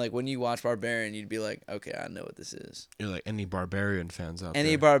 And like when you watch Barbarian, you'd be like, okay, I know what this is. You're like, any Barbarian fans out there?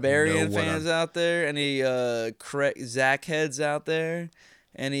 Any Barbarian fans out there? Any Zach heads out there?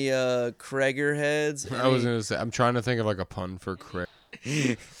 Any Kreger heads? I was gonna say, I'm trying to think of like a pun for Craig.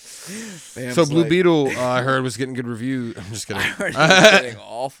 So Blue Beetle, I heard was getting good reviews. I'm just kidding. I heard he was getting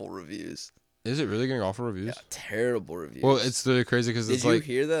awful reviews. Is it really getting awful reviews? Yeah, terrible reviews. Well, it's really crazy because it's like. Did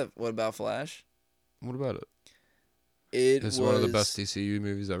you hear that? What about Flash? What about it? It's one of the best DCU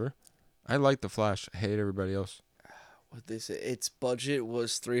movies ever. I like the Flash. I hate everybody else. What they say? Its budget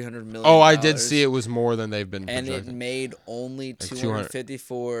was $300 million. Oh, I did see it was more than they've been projecting. And it made only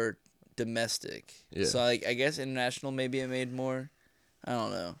 254 domestic. Yeah. So I guess international maybe it made more. I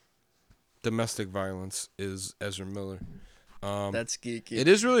don't know. Domestic violence is Ezra Miller. That's geeky. It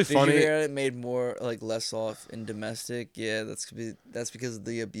is really funny. Did you hear it made more less off in domestic? Yeah, that's because of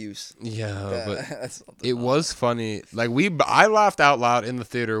the abuse. Yeah, but it was funny. Like I laughed out loud in the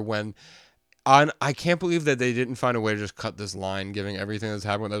theater when. I can't believe that they didn't find a way to just cut this line, giving everything that's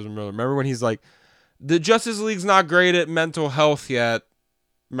happened with Ezra Miller. Remember when he's like, the Justice League's not great at mental health yet.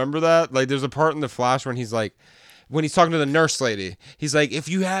 Remember that? Like, there's a part in The Flash when he's like, when he's talking to the nurse lady, he's like,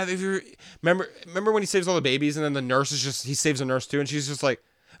 remember when he saves all the babies and then the nurse he saves the nurse too, and she's just like,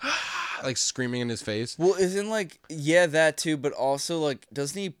 like screaming in his face. Well, isn't that too, but also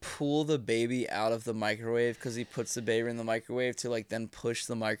doesn't he pull the baby out of the microwave because he puts the baby in the microwave to then push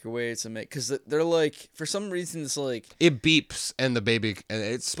the microwave to make, because they're like, for some reason it's like it beeps and the baby, and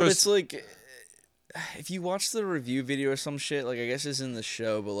it's supposed. But it's like, if you watch the review video or some shit, I guess it's in the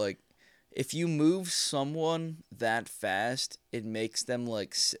show, but if you move someone that fast, it makes them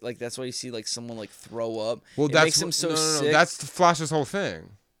that's why you see someone throw up. Well, it makes them so sick. That's the Flash's whole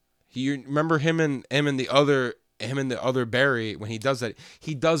thing. You remember him and the other Barry, when he does that,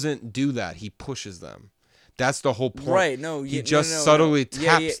 he doesn't do that. He pushes them. That's the whole point. Right? No, he just subtly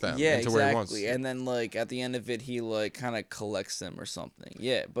taps them into exactly. where he wants. And then at the end of it, he kind of collects them or something.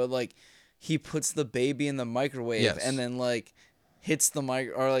 Yeah, but he puts the baby in the microwave and then hits the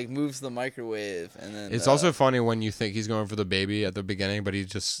moves the microwave, and then it's also funny when you think he's going for the baby at the beginning, but he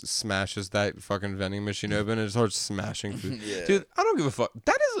just smashes that fucking vending machine open and starts smashing food. Yeah. Dude, I don't give a fuck.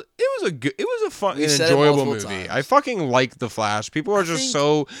 It was a fun and enjoyable movie. Times. I fucking like The Flash. People are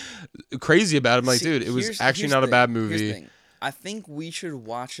so crazy about it. I'm like, dude, it was actually not a bad movie. I think we should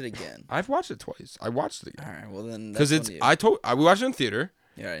watch it again. I've watched it twice. I watched it again. All right, well then, because we watched it in theater.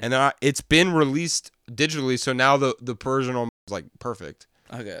 Yeah, right. And it's been released digitally, so now the version is perfect.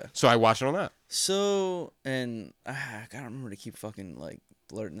 Okay. So I watched it on that. So, and I gotta remember to keep fucking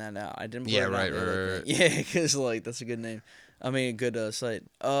blurting that out. I didn't. Blurt right. Yeah, because that's a good name. I mean, a good site.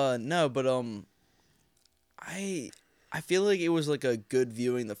 No, but I feel like it was a good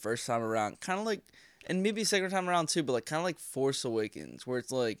viewing the first time around, kind of and maybe second time around too, but kind of Force Awakens, where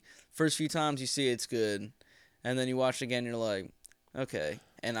it's first few times you see it's good, and then you watch it again, you're like, okay.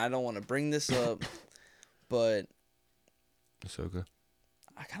 And I don't want to bring this up, but Ahsoka.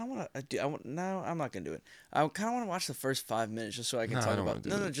 I kind of want to. No, I'm not gonna do it. I kind of want to watch the first 5 minutes just so I can talk about.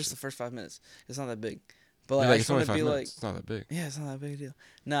 No, just the first 5 minutes. It's not that big. But I just want to be it's not that big. Yeah, it's not that big a deal.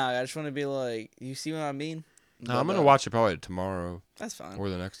 Nah, I just want to be you see what I mean? No, I'm gonna watch it probably tomorrow. That's fine. Or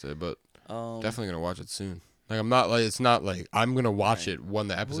the next day, but definitely gonna watch it soon. I'm not it's not I'm gonna watch it when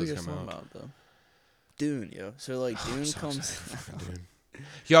the episodes come out. About, though? Dune, yo. So Dune comes. Dune.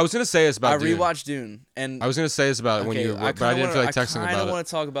 Yeah, I was gonna say it's about. I rewatched Dune, and I was gonna say it's about it when you. But I didn't feel like texting about it. I want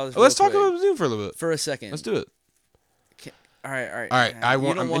to talk about this. Let's talk about Dune for a little bit. For a second. Let's do it. All right.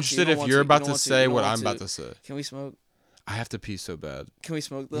 I'm interested if you're about to say what I'm about to say. Can we smoke? I have to pee so bad. Can we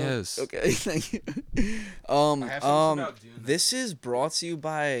smoke though? Yes. Okay, thank you. This is brought to you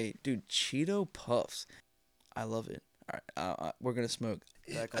by Cheeto Puffs. I love it. All right, we're gonna smoke.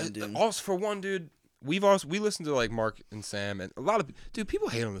 Back on Dune. Also, for one, dude. We listened to Mark and Sam and a lot of people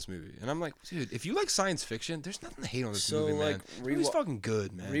hate on this movie, and I'm like, dude, if you like science fiction, there's nothing to hate on this movie, man. It's fucking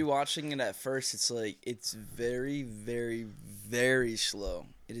good, man. Rewatching it at first, it's it's very, very, very slow.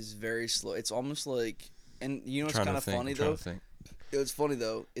 It is very slow. It's almost and you know what's kind of funny though? It's funny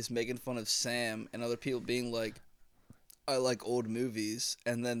though. It's making fun of Sam and other people being I like old movies,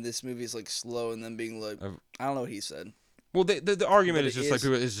 and then this movie is slow, and then being I don't know what he said. Well, the argument is just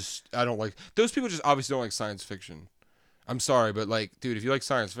people. It's just I don't like those people. Just obviously don't like science fiction. I'm sorry, but like, dude, if you like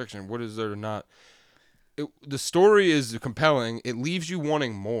science fiction, what is there to not? The story is compelling. It leaves you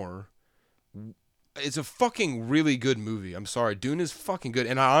wanting more. It's a fucking really good movie. I'm sorry, Dune is fucking good.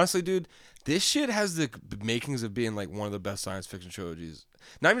 And I honestly, dude, this shit has the makings of being like one of the best science fiction trilogies.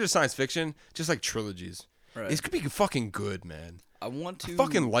 Not even just science fiction, just like trilogies. Right. It could be fucking good, man. I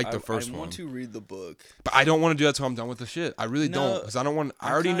fucking like the first one. I want to read the book, but I don't want to do that till I'm done with the shit. I really don't, because I don't want.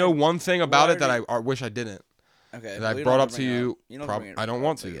 I already know one thing about it that I wish I didn't. Okay. That I brought up to you. I don't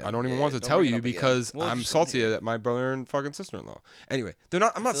want to. I don't even want to tell you because I'm salty at my brother and fucking sister-in-law. Anyway, they're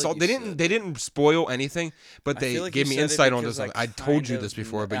not. I'm not salty. They didn't spoil anything, but they gave me insight onto something. I told you this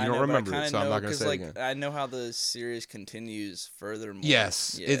before, but you don't remember it, so I'm not gonna say it again. I know how the series continues furthermore.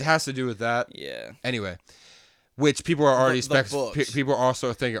 Yes, it has to do with that. Yeah. Anyway. Which people are already people are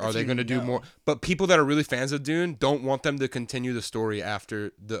also thinking, are they going to do more? But people that are really fans of Dune don't want them to continue the story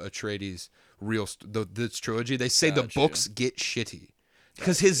after the Atreides this trilogy. They say the books get shitty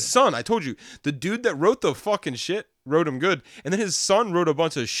because his son. I told you, the dude that wrote the fucking shit wrote him good, and then his son wrote a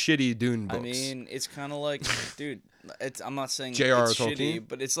bunch of shitty Dune books. I mean, it's kind of like, dude. I'm not saying J.R.R. it's Tolkien, shitty,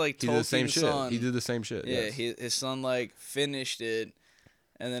 but it's like he did the same shit. He did the same shit. Yeah, yes. His son like finished it,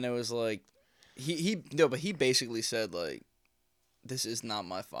 and then it was like. But he basically said like, "This is not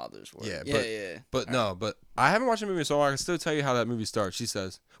my father's work." Yeah. But no, but I haven't watched the movie, so I can still tell you how that movie starts. She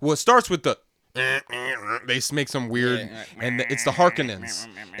says, "Well, it starts with the." They make some weird, and it's the Harkonnens,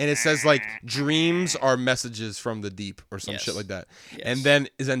 and it says like dreams are messages from the deep or some shit like that. Yes. And then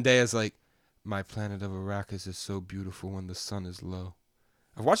Zendaya's like, "My planet of Arrakis is so beautiful when the sun is low."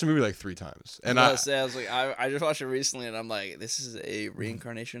 I've watched the movie like 3 times, and I was like, I just watched it recently, and I'm like, this is a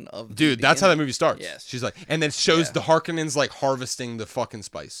reincarnation of. Dude, that's how that movie starts. Yes. She's like, and then it shows the Harkonnens like harvesting the fucking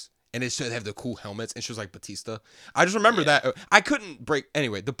spice, and it should have the cool helmets, and she was like Batista. I just remember that. I couldn't break.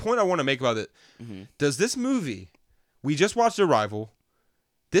 Anyway, the point I want to make about it, does this movie? We just watched Arrival.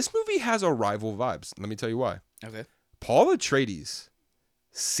 This movie has Arrival vibes. Let me tell you why. Okay. Paul Atreides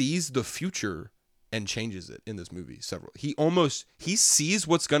sees the future and changes it in this movie. He sees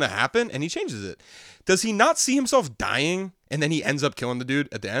what's gonna happen and he changes it. Does he not see himself dying and then he ends up killing the dude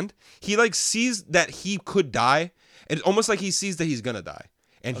at the end? He like sees that he could die, and it's almost like he sees that he's gonna die,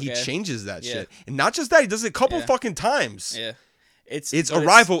 and he changes that shit. And not just that, he does it a couple fucking times. Yeah, it's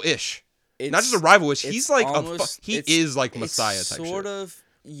Arrival-ish. Not just Arrival-ish. He's like he is like Messiah type shit. Sort of.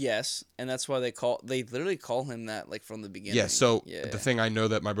 Yes, and that's why they literally call him that like from the beginning. Yeah, so the thing I know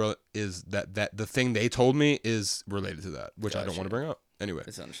that my brother is that the thing they told me is related to that, which I don't want to bring up. Anyway.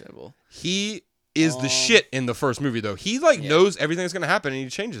 It's understandable. He is the shit in the first movie though. He like knows everything that's going to happen and he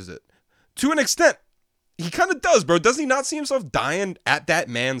changes it. To an extent. He kind of does, bro. Doesn't he not see himself dying at that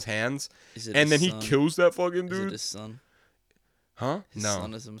man's hands? And then he kills that fucking dude? Is it his son? Huh? His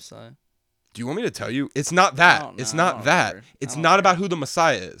son is the Messiah. Do you want me to tell you? It's not that. It's not that. It's not about who the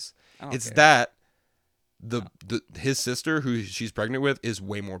Messiah is. It's that his sister, who she's pregnant with, is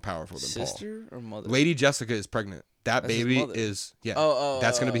way more powerful than Paul. Sister or mother? Lady Jessica is pregnant. That's baby is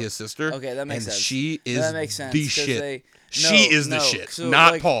that's gonna be his sister. Okay, that makes sense. And she is that makes sense, the shit. She is the shit. So,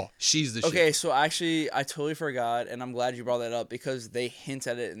 not like, Paul. She's the shit. Okay, so actually, I totally forgot, and I'm glad you brought that up because they hint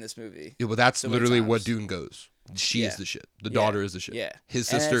at it in this movie. Yeah, well, that's literally what Dune goes. She is the shit. The daughter is the shit. Yeah. His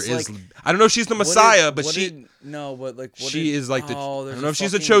sister is. Like, I don't know if she's the Messiah, but she. She is like the. I don't know if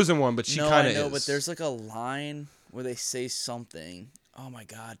she's the chosen one, but she kind of is. No, but there's like a line where they say something. Oh my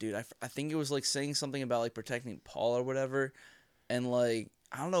god, dude! I think it was like saying something about like protecting Paul or whatever, and like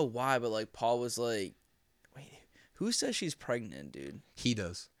I don't know why, but like Paul was like, "Wait, who says she's pregnant, dude?" He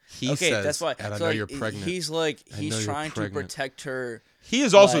does. He says, that's why. And I know you're pregnant. He's trying to protect her. He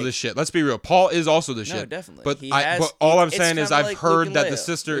is also the shit. Let's be real. Paul is also the shit. No, definitely. But all I'm saying is I've heard that the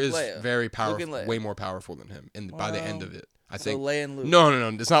sister is very powerful, way more powerful than him. And by the end of it, I think Leia and Luke. No.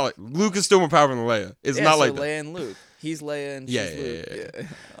 It's not like Luke is still more powerful than Leia. It's not like that. Leia and Luke. He's Leia and she's Luke. Yeah.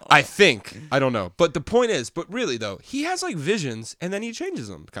 I think. I don't know. But the point is, really though, he has like visions and then he changes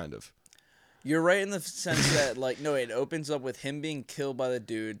them kind of. You're right in the sense that, like, no, it opens up with him being killed by the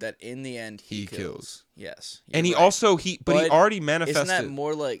dude that in the end he kills. Yes. And he also, he already manifested. Isn't that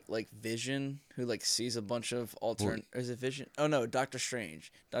more like Vision, who, like, sees a bunch of alternate, or is it Vision? Oh, no, Doctor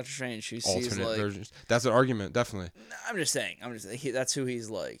Strange. Doctor Strange, who sees, alternate like. versions. That's an argument, definitely. I'm just saying. That's who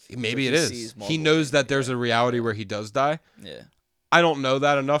he's like. Maybe it is. He knows that there's a reality where he does die. Yeah. I don't know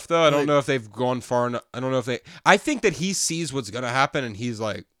that enough, though. I don't know if they've gone far enough. I don't know if they. I think that he sees what's going to happen and he's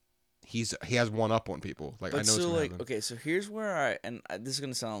like. He has one up on people. Like, I know it's gonna happen. Okay, so here's where this is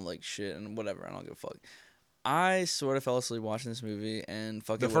gonna sound like shit and whatever. I don't give a fuck. I sort of fell asleep watching this movie and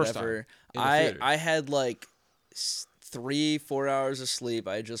fucking whatever. I had like 3-4 hours of sleep.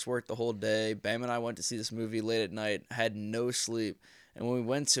 I had just worked the whole day. Bam and I went to see this movie late at night. I had no sleep. And when we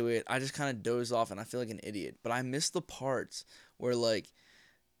went to it, I just kind of dozed off and I feel like an idiot. But I missed the parts where like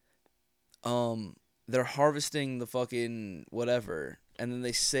they're harvesting the fucking whatever and then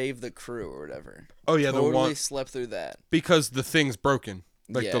they save the crew or whatever. Oh yeah, totally the one slept through that. Because the thing's broken.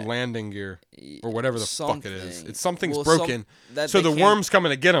 Like the landing gear or whatever the fuck it is. It's something's broken. So the worm's coming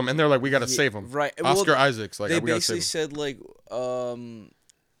to get him and they're like, we got to save him. Right. Oscar Isaac's like, they we got to save him. basically said like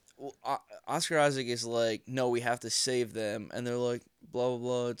Oscar Isaac is like, no, we have to save them, and they're like, blah blah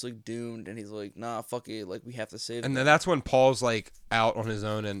blah, it's like doomed, and he's like, nah, fuck it, like we have to save them. And then that's when Paul's like out on his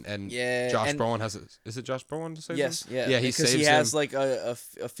own, and Josh Brolin is it Josh Brolin to save him? Yeah, he saves him. Because he has like a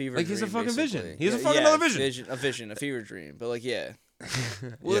fever like dream. He's a fucking basically. vision. He's a fucking another vision. A fever dream. But like, yeah.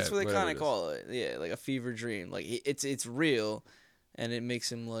 Well, that's what they kind of call it. Yeah, like a fever dream. Like it's real, and it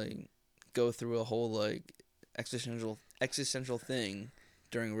makes him like go through a whole like existential thing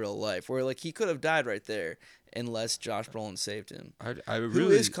during real life, where like he could have died right there unless Josh Brolin saved him. Who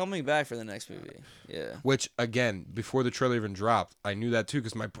is coming back for the next movie? Yeah. Which again, before the trailer even dropped, I knew that too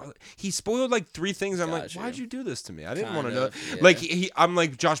because my brother he spoiled like 3 things. I'm like, why'd you do this to me? I didn't want to know. Yeah. Like I'm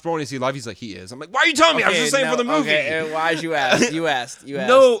like, Josh Brolin, is he alive? He's like, he is. I'm like, why are you telling me? I was just saying for the movie. Okay, why'd you ask? You asked.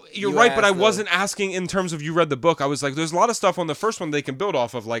 No, you're right, but I wasn't asking in terms of you read the book. I was like, there's a lot of stuff on the first one they can build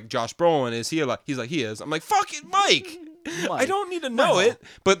off of, like Josh Brolin, is he alive? He's like, he is. I'm like, fuck it, Mike. I don't need to know it.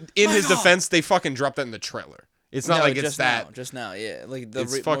 But in his defense, they fucking dropped that in the trailer. It's not like it's that. Just now, yeah. Like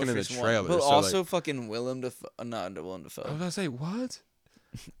it's fucking in the trailer. But so also like, fucking Willem Dafoe. Not Willem Dafoe. I was gonna say what?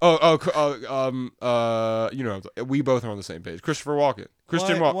 You know, we both are on the same page. Christopher Walken.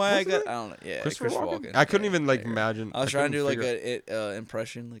 Christian Walken. I don't know. Yeah, Christopher Walken. I couldn't even like imagine. I was trying to do like an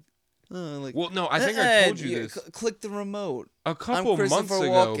impression, like. Well, no, I think I told you this. Click the remote. A couple months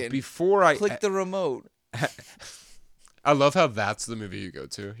ago, before I click the remote. I love how that's the movie you go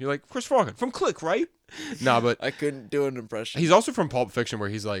to. You're like, Chris Walken from Click, right? Nah, but I couldn't do an impression. He's also from Pulp Fiction, where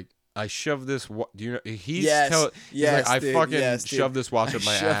he's like, I shoved this. Do you know? He's like, I fucking shoved this watch up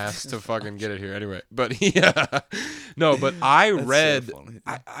my ass to fucking get it here. Anyway, but yeah, no, but I read. So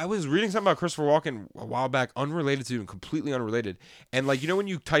I was reading something about Christopher Walken a while back, unrelated to and completely unrelated. And like, you know, when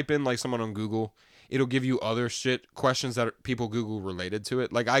you type in like someone on Google, it'll give you other questions that people Google related to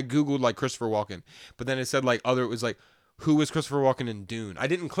it. Like I Googled like Christopher Walken, but then it said like other. It was like, who was Christopher Walken in Dune? I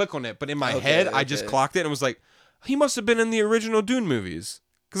didn't click on it, but in my head, I just clocked it and was like, he must have been in the original Dune movies.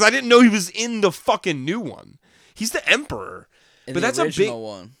 Because I didn't know he was in the fucking new one. He's the Emperor. But that's a big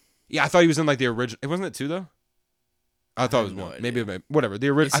one. Yeah, I thought he was in like the original. It wasn't it 2 though? I thought it was 1. Maybe whatever. The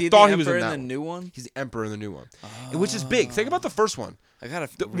original. I thought he was in that the new one. He's the Emperor in the new one, which is big. Think about the first one.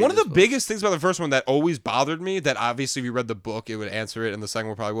 One of the biggest things about the first one that always bothered me. That obviously, if you read the book, it would answer it, and the second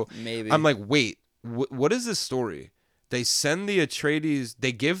one probably will. Maybe. I'm like, wait, what is this story? They send the Atreides.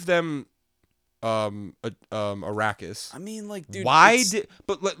 They give them Arrakis. I mean, like, dude.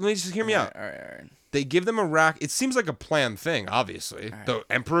 But let me just hear me out. All right. They give them Arrakis. It seems like a planned thing, obviously. Right. The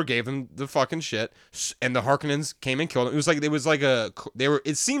Emperor gave them the fucking shit, and the Harkonnens came and killed them. It was like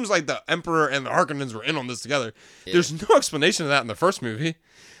it seems like the Emperor and the Harkonnens were in on this together. Yeah. There's no explanation of that in the first movie.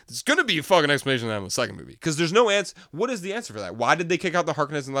 There's gonna be a fucking explanation of that in the second movie. Because there's no answer. What is the answer for that? Why did they kick out the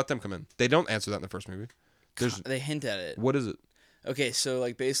Harkonnens and let them come in? They don't answer that in the first movie. They hint at it. What is it? Okay, so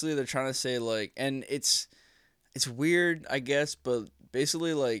like basically they're trying to say like, and it's weird, I guess, but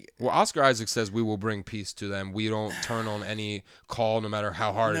basically like. Well, Oscar Isaac says we will bring peace to them. We don't turn on any call, no matter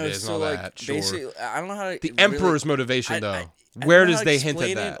how hard it is, and all like, that. Sure. Basically, I don't know how to. The Emperor's motivation, though. Where does they hint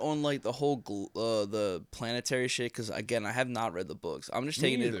at that? On like the whole the planetary shit, because again, I have not read the books. I'm just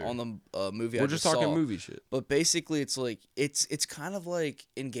taking it on the movie. We're just talking movie shit. But basically, it's like it's kind of like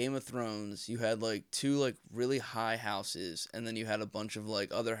in Game of Thrones, you had like 2 like really high houses, and then you had a bunch of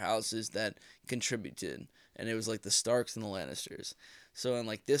like other houses that contributed, and it was like the Starks and the Lannisters. So in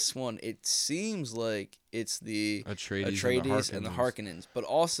like this one, it seems like it's the Atreides and the Harkonnens, but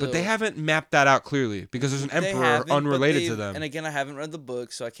they haven't mapped that out clearly because there's an Emperor unrelated to them. And again, I haven't read the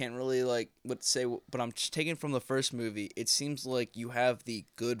book, so I can't really like say. But I'm just taking from the first movie. It seems like you have the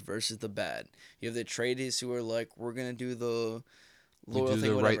good versus the bad. You have the Atreides who are like, we're gonna do the loyal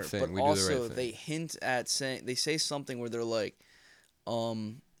thing, whatever. But also they hint at they say something where they're like,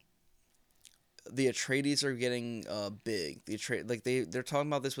 the Atreides are getting big. They're talking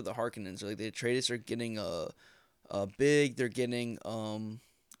about this with the Harkonnens. Like the Atreides are getting big. They're getting what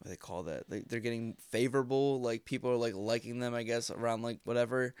do they call that? They're getting favorable. Like people are like liking them, I guess, around like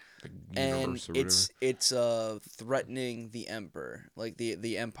whatever. And it's threatening the Emperor, like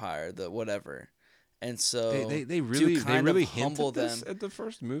the Empire, the whatever. And so they really humble hinted this them at the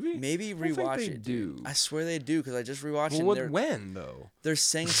first movie. Maybe rewatch it. Do. I swear they do because I just rewatched it. When though? They're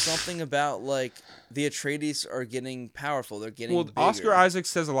saying something about like the Atreides are getting powerful. They're getting bigger. Oscar Isaac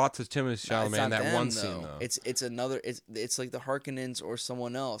says a lot to Timothée Chalamet in that one scene though. It's like the Harkonnens or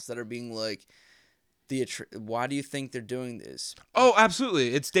someone else that are being like why do you think they're doing this? Oh,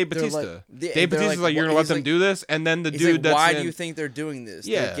 absolutely. It's Dave Bautista. Dave Bautista's like, you're going to let them do this? And then the dude that's why do you think they're doing this?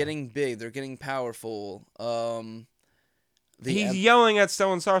 Yeah. They're getting big. They're getting powerful. He's yelling at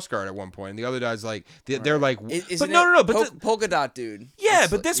Stellan Skarsgård at one point. And the other guy's like, they're like, but no. But Polka Dot Dude. Yeah,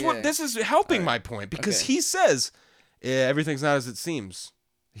 but this is helping my point because he says, everything's not as it seems.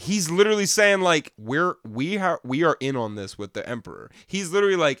 He's literally saying like, we are in on this with the Emperor. He's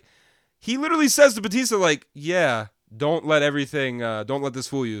literally like, he literally says to Bautista, like, yeah, don't let this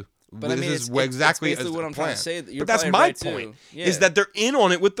fool you. But this I mean, is exactly what I'm trying to say. But that's my point, is that they're in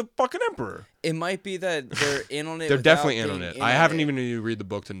on it with the fucking Emperor. It might be that they're in on it. They're definitely in on it. I haven't even need to read the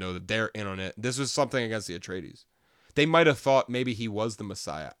book to know that they're in on it. This was something against the Atreides. They might have thought maybe he was the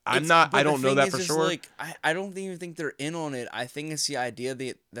Messiah. I don't know that for sure. Like, I don't even think they're in on it. I think it's the idea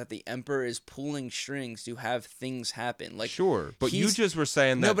that the Emperor is pulling strings to have things happen. Like, sure, but you just were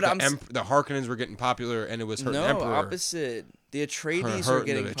saying that the Harkonnens were getting popular and it was her Emperor. No, opposite. The Atreides are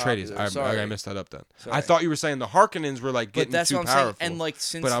getting popular. I messed that up then. Sorry. I thought you were saying the Harkonnens were like getting too powerful. Saying. And like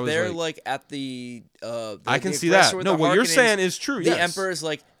since they're like at the I can see that. No, what you're saying is true. The Emperor is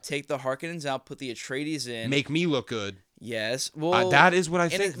like, take the Harkonnens out, put the Atreides in, make me look good. Yes, well, that is what I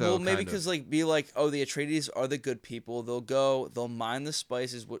think. Though, maybe because be like, oh, the Atreides are the good people. They'll mine the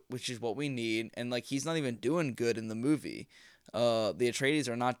spices, which is what we need. And like, he's not even doing good in the movie. The Atreides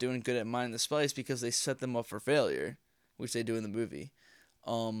are not doing good at mining the spice because they set them up for failure, which they do in the movie.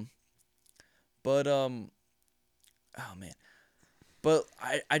 Oh man, but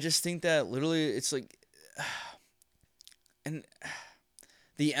I just think that literally it's like, and.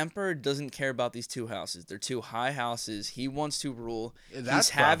 The Emperor doesn't care about these two houses. They're two high houses. He wants to rule. He's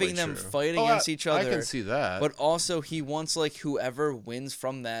having them fight against each other. I can see that. But also, he wants like whoever wins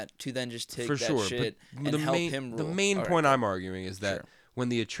from that to then just take shit and help him rule. The main point I'm arguing is that when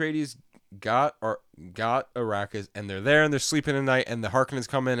the Atreides got Arrakis and they're there and they're sleeping at night and the Harkonnens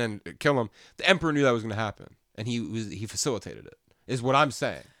come in and kill them, the Emperor knew that was going to happen and he facilitated it. Is what I'm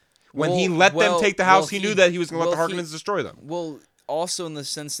saying. When he let them take the house, he knew that he was going to let the Harkonnens destroy them. Well. Also in the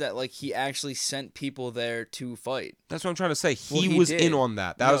sense that like he actually sent people there to fight. That's what I'm trying to say. He was in on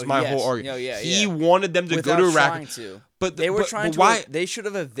that. That was my whole argument. He wanted them to go to Arrakis. But they were trying to. Why? They should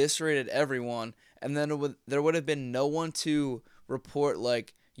have eviscerated everyone, and then there would have been no one to report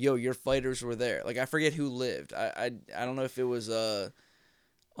like, "Yo, your fighters were there." Like I forget who lived. I don't know if it was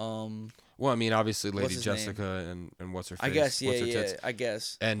Well, I mean, obviously, Lady Jessica and what's her face? I guess, I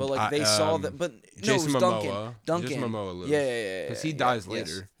guess. And but like they saw that, but no, it was Duncan. Jason Momoa lives. Yeah. Because he dies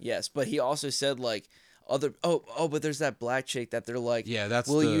later. Yes, but he also said like other. But there's that black chick that they're like. Yeah, that's.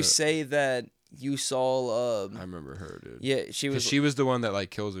 Will you say that you saw? I remember her, dude. Yeah, she was. She was the one that like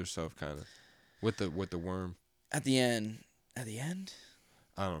kills herself, kind of, with the worm. At the end. At the end.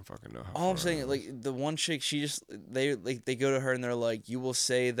 I don't fucking know how. All I'm saying, like the one chick, they go to her and they're like, you will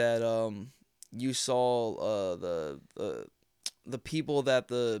say that you saw the people that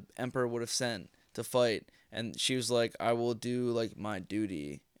the Emperor would have sent to fight, and she was like, I will do like my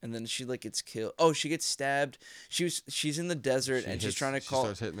duty, and then she like gets killed. Oh, she gets stabbed. She's in the desert and she's trying to call. She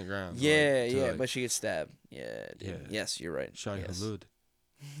starts hitting the ground. But she gets stabbed. Yeah. Yes, you're right. Shai Hulud.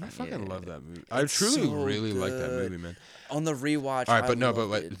 I fucking love that movie. I truly really like that movie, man. On the rewatch, all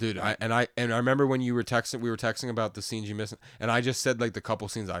right, dude, I remember when we were texting about the scenes you missed, and I just said like the couple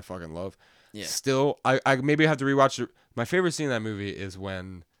scenes I fucking love. Yeah. Still, I maybe have to rewatch it. My favorite scene in that movie is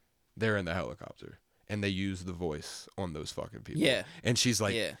when they're in the helicopter and they use the voice on those fucking people. Yeah. And she's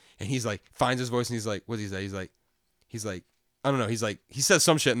like, and he's like, finds his voice and he's like, what's he say? He's like, I don't know. He's like, he says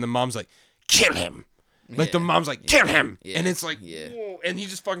some shit and the mom's like, kill him. Like the mom's like, kill him, and it's like, whoa, and he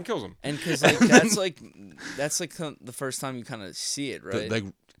just fucking kills him. And because like that's like the first time you kind of see it, right? Like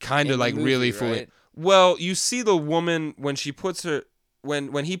kind of like movie, really fully. Right? Well, you see the woman when she puts her.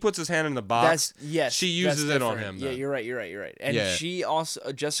 When he puts his hand in the box, she uses it on him. Yeah, you're right. And she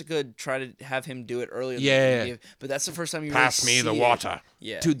also Jessica tried to have him do it earlier. Yeah, but that's the first time you pass really me the water.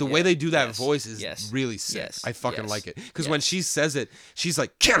 Yeah, dude, the way they do that voice is really sick. Yes. I fucking like it because when she says it, she's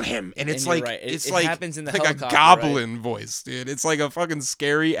like, "Kill him," and it's like it's it like happens in the like helicopter, a goblin voice, dude. It's like a fucking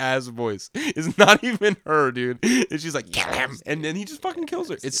scary ass voice. It's not even her, dude. And she's like, "Kill him," and then he just fucking kills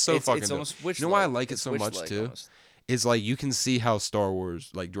her. It's so fucking. It's almost you know why I like it so much too. Almost. Is like you can see how Star Wars,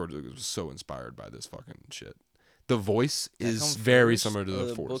 like George Lucas, was so inspired by this fucking shit. The voice is very similar to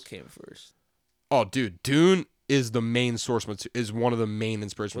the Force. The book came first. Oh, dude, Dune is the main source material. Is one of the main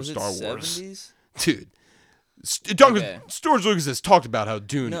inspirations for Star Wars. 70s? Dude. Okay. George Lucas has talked about how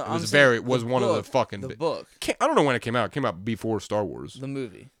Dune was one of the fucking. The book. I don't know when it came out. It came out before Star Wars. The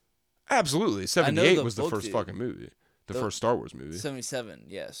movie. Absolutely, 78 was the first fucking movie. The first Star Wars movie. 77,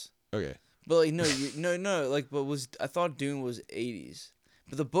 yes. Okay. But like no, like I thought Dune was 80s,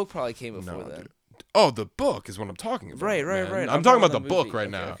 but the book probably came before then. Dude. Oh, the book is what I'm talking about. Right. I'm talking about the book right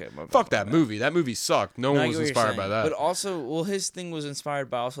now. Okay, Fuck that movie. That movie sucked. No one was inspired by that. But also, well, his thing was inspired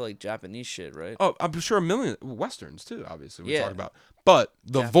by also like Japanese shit, right? Oh, I'm sure a million westerns too. Obviously, we're Yeah. talking about. But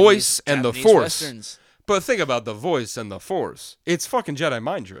the voice and the force. Westerns. But think about the voice and the force. It's fucking Jedi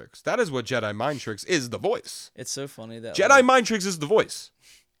mind tricks. That is what Jedi mind tricks is. The voice. It's so funny that Jedi mind tricks is the voice.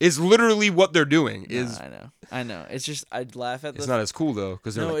 Is literally what they're doing. I know. It's just I'd laugh at. It's not as cool though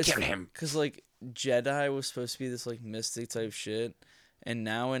because they're like, get him. Because like Jedi was supposed to be this like mystic type shit, and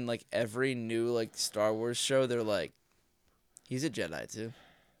now in like every new like Star Wars show, they're like, he's a Jedi too.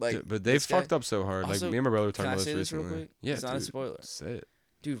 Like, dude, but they fucked up so hard. Also, like me and my brother were talking about this recently. real quick? Yeah, it's not a spoiler. Say it.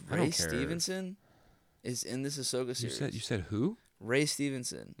 Dude, Ray Stevenson is in this Ahsoka series. You said who? Ray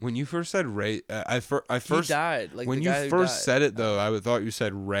Stevenson. When you first said Ray, I first he died. Like when you first said it though, I thought you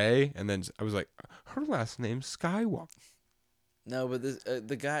said Ray, and then I was like, her last name's Skywalker. No, but this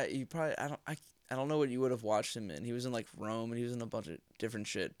the guy you probably I don't know what you would have watched him in. He was in like Rome and he was in a bunch of different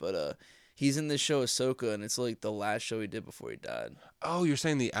shit, but he's in this show Ahsoka, and it's like the last show he did before he died. Oh, you're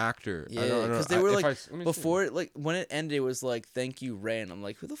saying the actor? Yeah, because they were like before it, like when it ended, it was like thank you Ray, and I'm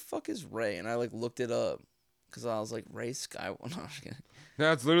like, who the fuck is Ray? And I like looked it up. Because I was like, Ray Skywalker. No,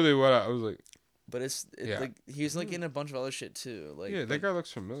 that's literally what I was like. But it's like, he's like in a bunch of other shit too. Like, yeah, that guy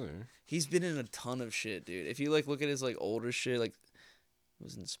looks familiar. He's been in a ton of shit, dude. If you like look at his like older shit, like, he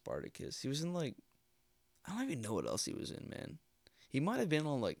was in Spartacus. He was in like, I don't even know what else he was in, man. He might have been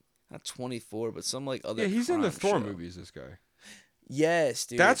on like, not 24, but some like other. Yeah, he's in the Thor show. movies, this guy. Yes,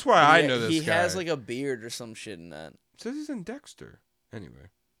 dude. That's why I know this guy. He has like a beard or some shit in that. It says he's in Dexter. Anyway.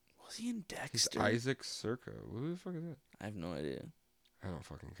 Was he in Dexter? He's Isaac Circa. Who the fuck is that? I have no idea. I don't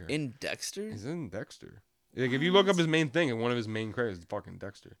fucking care. In Dexter? He's in Dexter. Like if you look up his main thing, and one of his main credits is fucking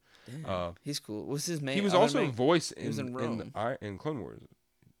Dexter. Damn. He's cool. What's his main? He was also a voice in Clone Wars.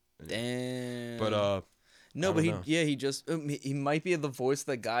 Damn. But no, but he just he might be the voice of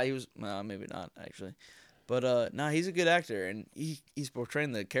the guy who was maybe not actually. But he's a good actor, and he's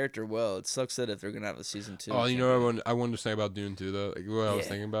portraying the character well. It sucks that if they're gonna have a season 2. Oh, you know what I wanted to say about Dune 2 though? Like what I was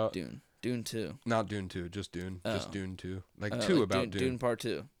thinking about? Dune 2. Not Dune 2, just Dune. Just Dune 2. Like 2 like about Dune. Dune Part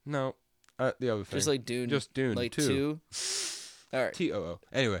 2. No. The other thing. Just like Dune. Just Dune. Like 2. All right. TOO.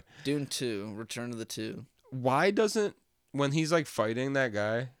 Anyway. Dune 2. Return of the 2. Why doesn't when he's like fighting that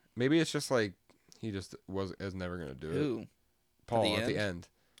guy? Maybe it's just like he just is never gonna do it. Paul at the end.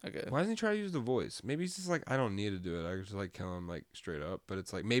 Okay. Why doesn't he try to use the voice? Maybe he's just like, I don't need to do it. I just like kill him like straight up. But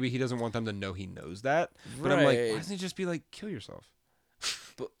it's like maybe he doesn't want them to know he knows that. But I'm like, why doesn't he just be like, kill yourself?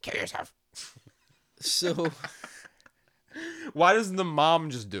 Kill yourself. So why doesn't the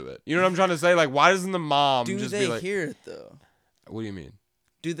mom just do it? You know what I'm trying to say? Like, why doesn't the mom just be like? Do they hear it though? What do you mean?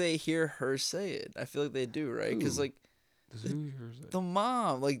 Do they hear her say it? I feel like they do, right? Because like. The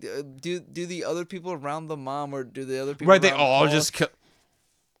mom, like, do the other people around the mom or do the other people? Right, they all just kill.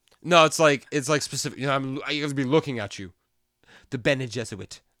 No, it's like specific. You know, I have to be looking at you. The Bene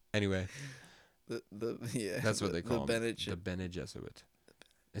Gesserit. Anyway. That's what they call him. The Bene Gesserit.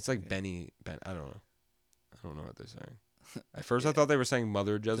 It's like Benny. I don't know. I don't know what they're saying. At first, I thought they were saying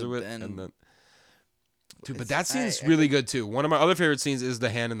Mother Jesuit, and then. Dude, but that scene's really good too. One of my other favorite scenes is the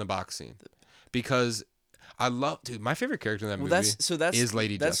hand in the box scene, because. I love, dude. My favorite character in that movie is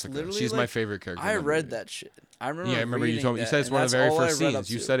Lady Jessica. She's my favorite character. I read that shit. I remember. Yeah, I remember you told me. You said it's one of the very first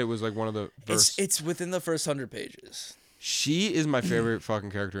scenes. You said it was like one of the first. It's within the first 100 pages. She is my favorite fucking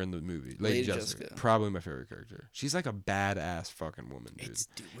character in the movie. Lady Jessica. Probably my favorite character. She's like a badass fucking woman, dude.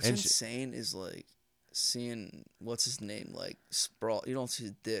 What's insane is like seeing what's his name like sprawl. You don't see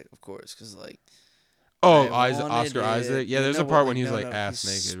his dick, of course, because like. Oh, Oscar Isaac. Yeah, there's a part when he's like ass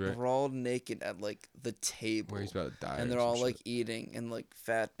naked, right? Sprawled naked at like the table, where he's about to die, and they're all like eating, and like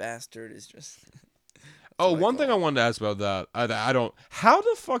fat bastard is just. Oh, one thing I wanted to ask about that, I don't. How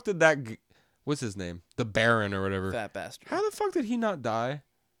the fuck did that? What's his name? The Baron or whatever. Fat bastard. How the fuck did he not die?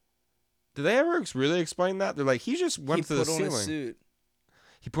 Did they ever really explain that? They're like he just went to the ceiling. He put on a suit.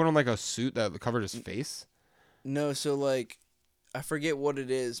 He put on like a suit that covered his face. No, so like, I forget what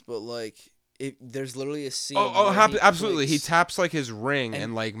it is, but like. there's literally a scene. Absolutely. He taps like his ring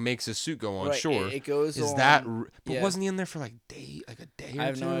and like makes his suit go on. Right, sure, it goes. Is on, that? But yeah. wasn't he in there for like a day or two? I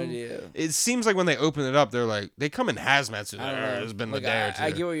have no idea. It seems like when they open it up, they're like they come in hazmat suits. It's been like a day or two.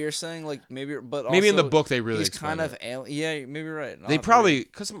 I get what you're saying. Like maybe, but also, maybe in the book they really he's kind of yeah. Maybe you're right. They probably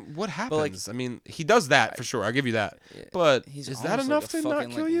because what happens? I mean, he does that for sure. I'll give you that. Yeah, but is that enough to not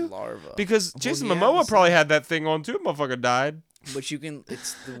kill you? Larva. Because Jason Momoa probably had that thing on too. Motherfucker died. But you can.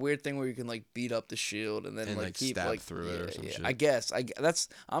 It's the weird thing where you can like beat up the shield and then like keep stab through it or some shit. I guess.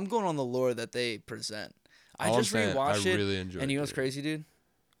 I'm going on the lore that they present. I just rewatched it. Really enjoyed and you know what's crazy, dude?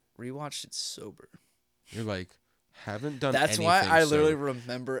 Rewatched it sober. You're like, haven't done. That's anything why I literally sober.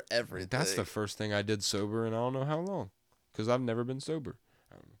 remember everything. That's the first thing I did sober, and I don't know how long, because I've never been sober.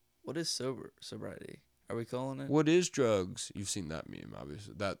 I don't know. What is sobriety? Are we calling it? What is drugs? You've seen that meme,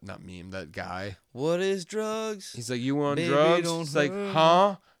 obviously. That guy. What is drugs? He's like, you on drugs? He's like,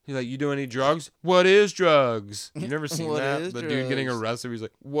 huh? He's like, you do any drugs? What is drugs? You never seen that? The dude getting arrested. He's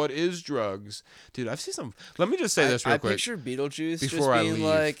like, what is drugs? Dude, I've seen some. Let me just say this real quick. I picture Beetlejuice before just being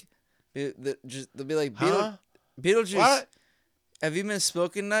like, they'll be like, huh? Beetlejuice, what? Have you been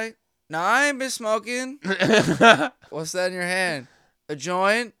smoking tonight? No, I ain't been smoking. What's that in your hand? A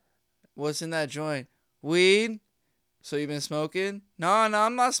joint? What's in that joint? Weed? So you been smoking? No,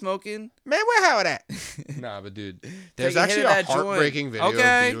 I'm not smoking. Man, where how that? Nah, but dude, there's actually a heartbreaking video of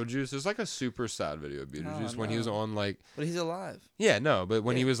Beetlejuice. There's like a super sad video of Beetlejuice when he was on like. But he's alive. Yeah, no, but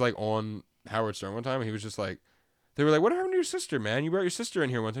when he was like on Howard Stern one time, he was just like, they were like, "What happened to your sister, man? You brought your sister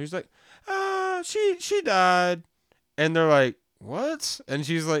in here one time." He's like, she died," and they're like, "What?" And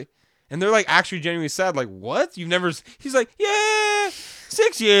she's like, and they're like actually genuinely sad, like, "What? You've never?" He's like, "Yeah."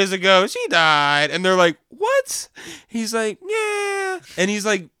 6 years ago, she died. And they're like, what? He's like, yeah. And he's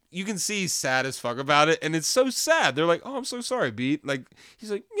like, you can see he's sad as fuck about it. And it's so sad. They're like, oh, I'm so sorry, Beat. Like, he's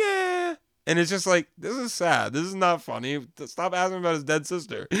like, yeah. And it's just like, this is sad. This is not funny. Stop asking about his dead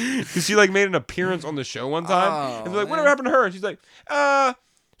sister. Because she like made an appearance on the show one time. And they're like, whatever happened to her? And she's like,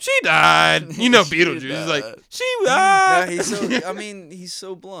 she died. You know, Beetlejuice is like, she died. No, he's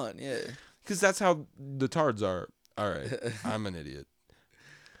so blunt. Yeah. Because that's how the tards are. All right. I'm an idiot.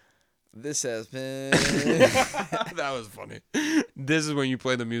 This has been. That was funny. This is when you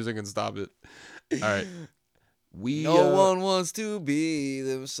play the music and stop it. All right. No one wants to be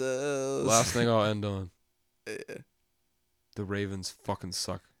themselves. Last thing I'll end on. Yeah. The Ravens fucking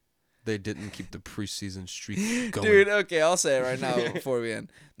suck. They didn't keep the preseason streak going. Dude, okay, I'll say it right now before we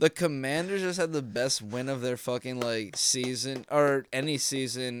end. The Commanders just had the best win of their fucking like season or any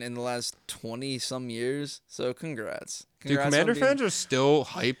season in the last 20-some years. So congrats. Dude, Commander fans are still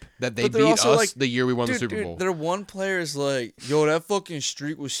hype that they beat us like, the year we won the Super Bowl. Their one player is like, yo, that fucking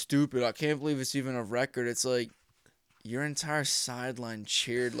streak was stupid. I can't believe it's even a record. It's like, your entire sideline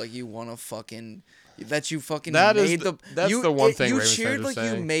cheered like you won a fucking... That you fucking that's the one thing you Ravens cheered fans are like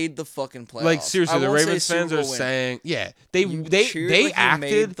saying. You made the fucking playoffs. Like seriously, the Ravens fans are saying, yeah, they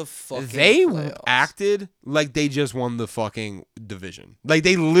acted like they just won the fucking division. Like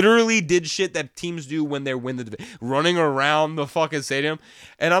they literally did shit that teams do when they win the division, running around the fucking stadium.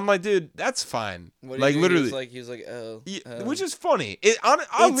 And I'm like, dude, that's fine. Like literally, he was like, oh, which is funny.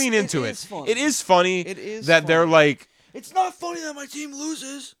 I'll lean into it. It is funny. It is that they're like. It's not funny that my team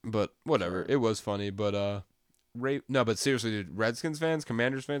loses. But whatever. It was funny. But no, but seriously, dude, Redskins fans,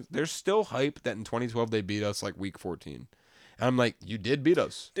 Commanders fans, they're still hyped that in 2012 they beat us like week 14. And I'm like, you did beat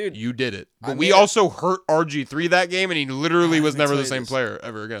us. Dude. You did it. But we also hurt RG3 that game, and he literally was never the same player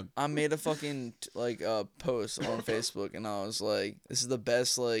ever again. I made a fucking post on Facebook, and I was like, this is the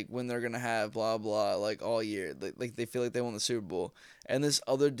best when they're going to have blah, blah, all year. Like they feel like they won the Super Bowl. And this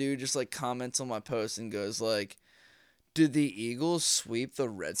other dude just comments on my post and goes did the Eagles sweep the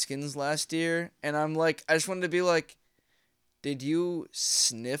Redskins last year? And I'm like, I just wanted to be like, did you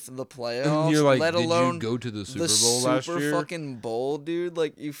sniff the playoffs? And you're like, let alone did you go to the Super Bowl last year? Super fucking bowl, dude.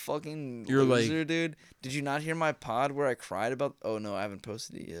 Like, you fucking loser, dude. Did you not hear my pod where I cried about... Oh, no, I haven't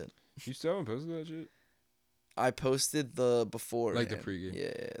posted it yet. You still haven't posted that shit? I posted the before. Like the pregame?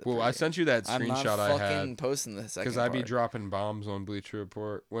 Yeah. Well, I sent you that screenshot I had. I'm not fucking posting the second because I be dropping bombs on Bleacher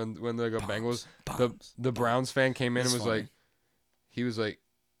Report. When they go Bengals, the Browns fan came in and was like, he was like,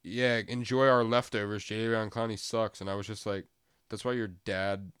 yeah, enjoy our leftovers. Jadeveon Clowney sucks. And I was just like, that's why your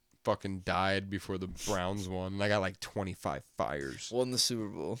dad fucking died before the Browns won. And I got 25 fires. Won the Super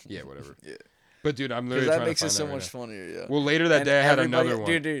Bowl. Yeah, whatever. Yeah. But dude, I'm literally trying to find that makes it so much funnier, yeah. Well, later that day I had another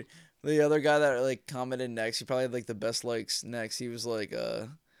one. Dude. The other guy that commented next, he probably had the best likes next. He was like,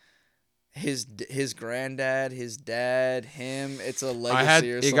 his granddad, his dad, him. It's a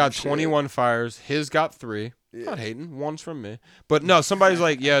legacy or something. It got 21 fires. His got 3. Yeah. Not hating. One's from me. But no, somebody's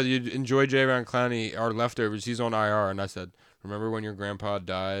like, yeah, you enjoy Jadeveon Clowney. Our leftovers. He's on IR. And I said, remember when your grandpa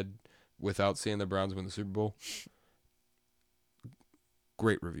died without seeing the Browns win the Super Bowl?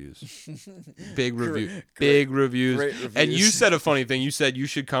 Great reviews. Big reviews. Big reviews. Great reviews. And you said a funny thing. You said you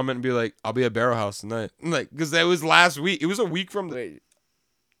should comment and be like, I'll be at Barrel House tonight. Like, because that was last week. It was a week from the... Wait.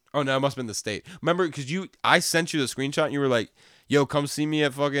 Oh, no, it must have been the state. Remember, because I sent you the screenshot and you were like, yo, come see me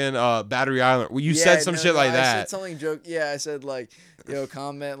at fucking Battery Island. Well, you said some shit like that. I said something joke. Yeah, I said like, yo,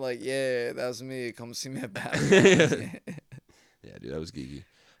 comment like, yeah, that was me. Come see me at Battery Island. Yeah, dude, that was geeky.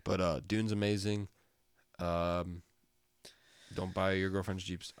 But Dune's amazing. Don't buy your girlfriend's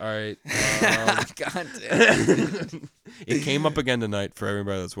Jeeps. All right. God damn. It came up again tonight for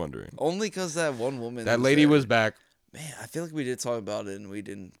everybody that's wondering. Only because that one woman. That lady was back. Man, I feel like we did talk about it and we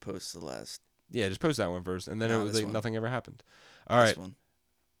didn't post the last. Yeah, just post that one first. And then it was like nothing ever happened. All right.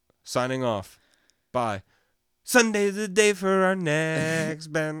 Signing off. Bye. Sunday's the day for our next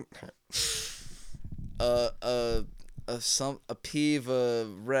band. A peeve, a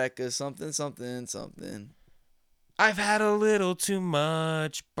wreck, or something. I've had a little too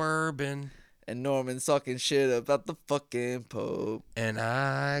much bourbon. And Norman's talking shit about the fucking Pope. And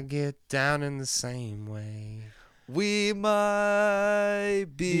I get down in the same way. We might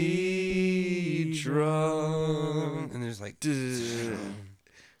be drunk. And there's like...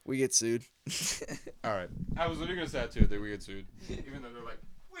 We get sued. All right. I was literally going to say that too, that we get sued. Even though they're like,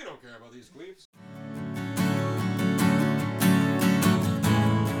 we don't care about these queefs.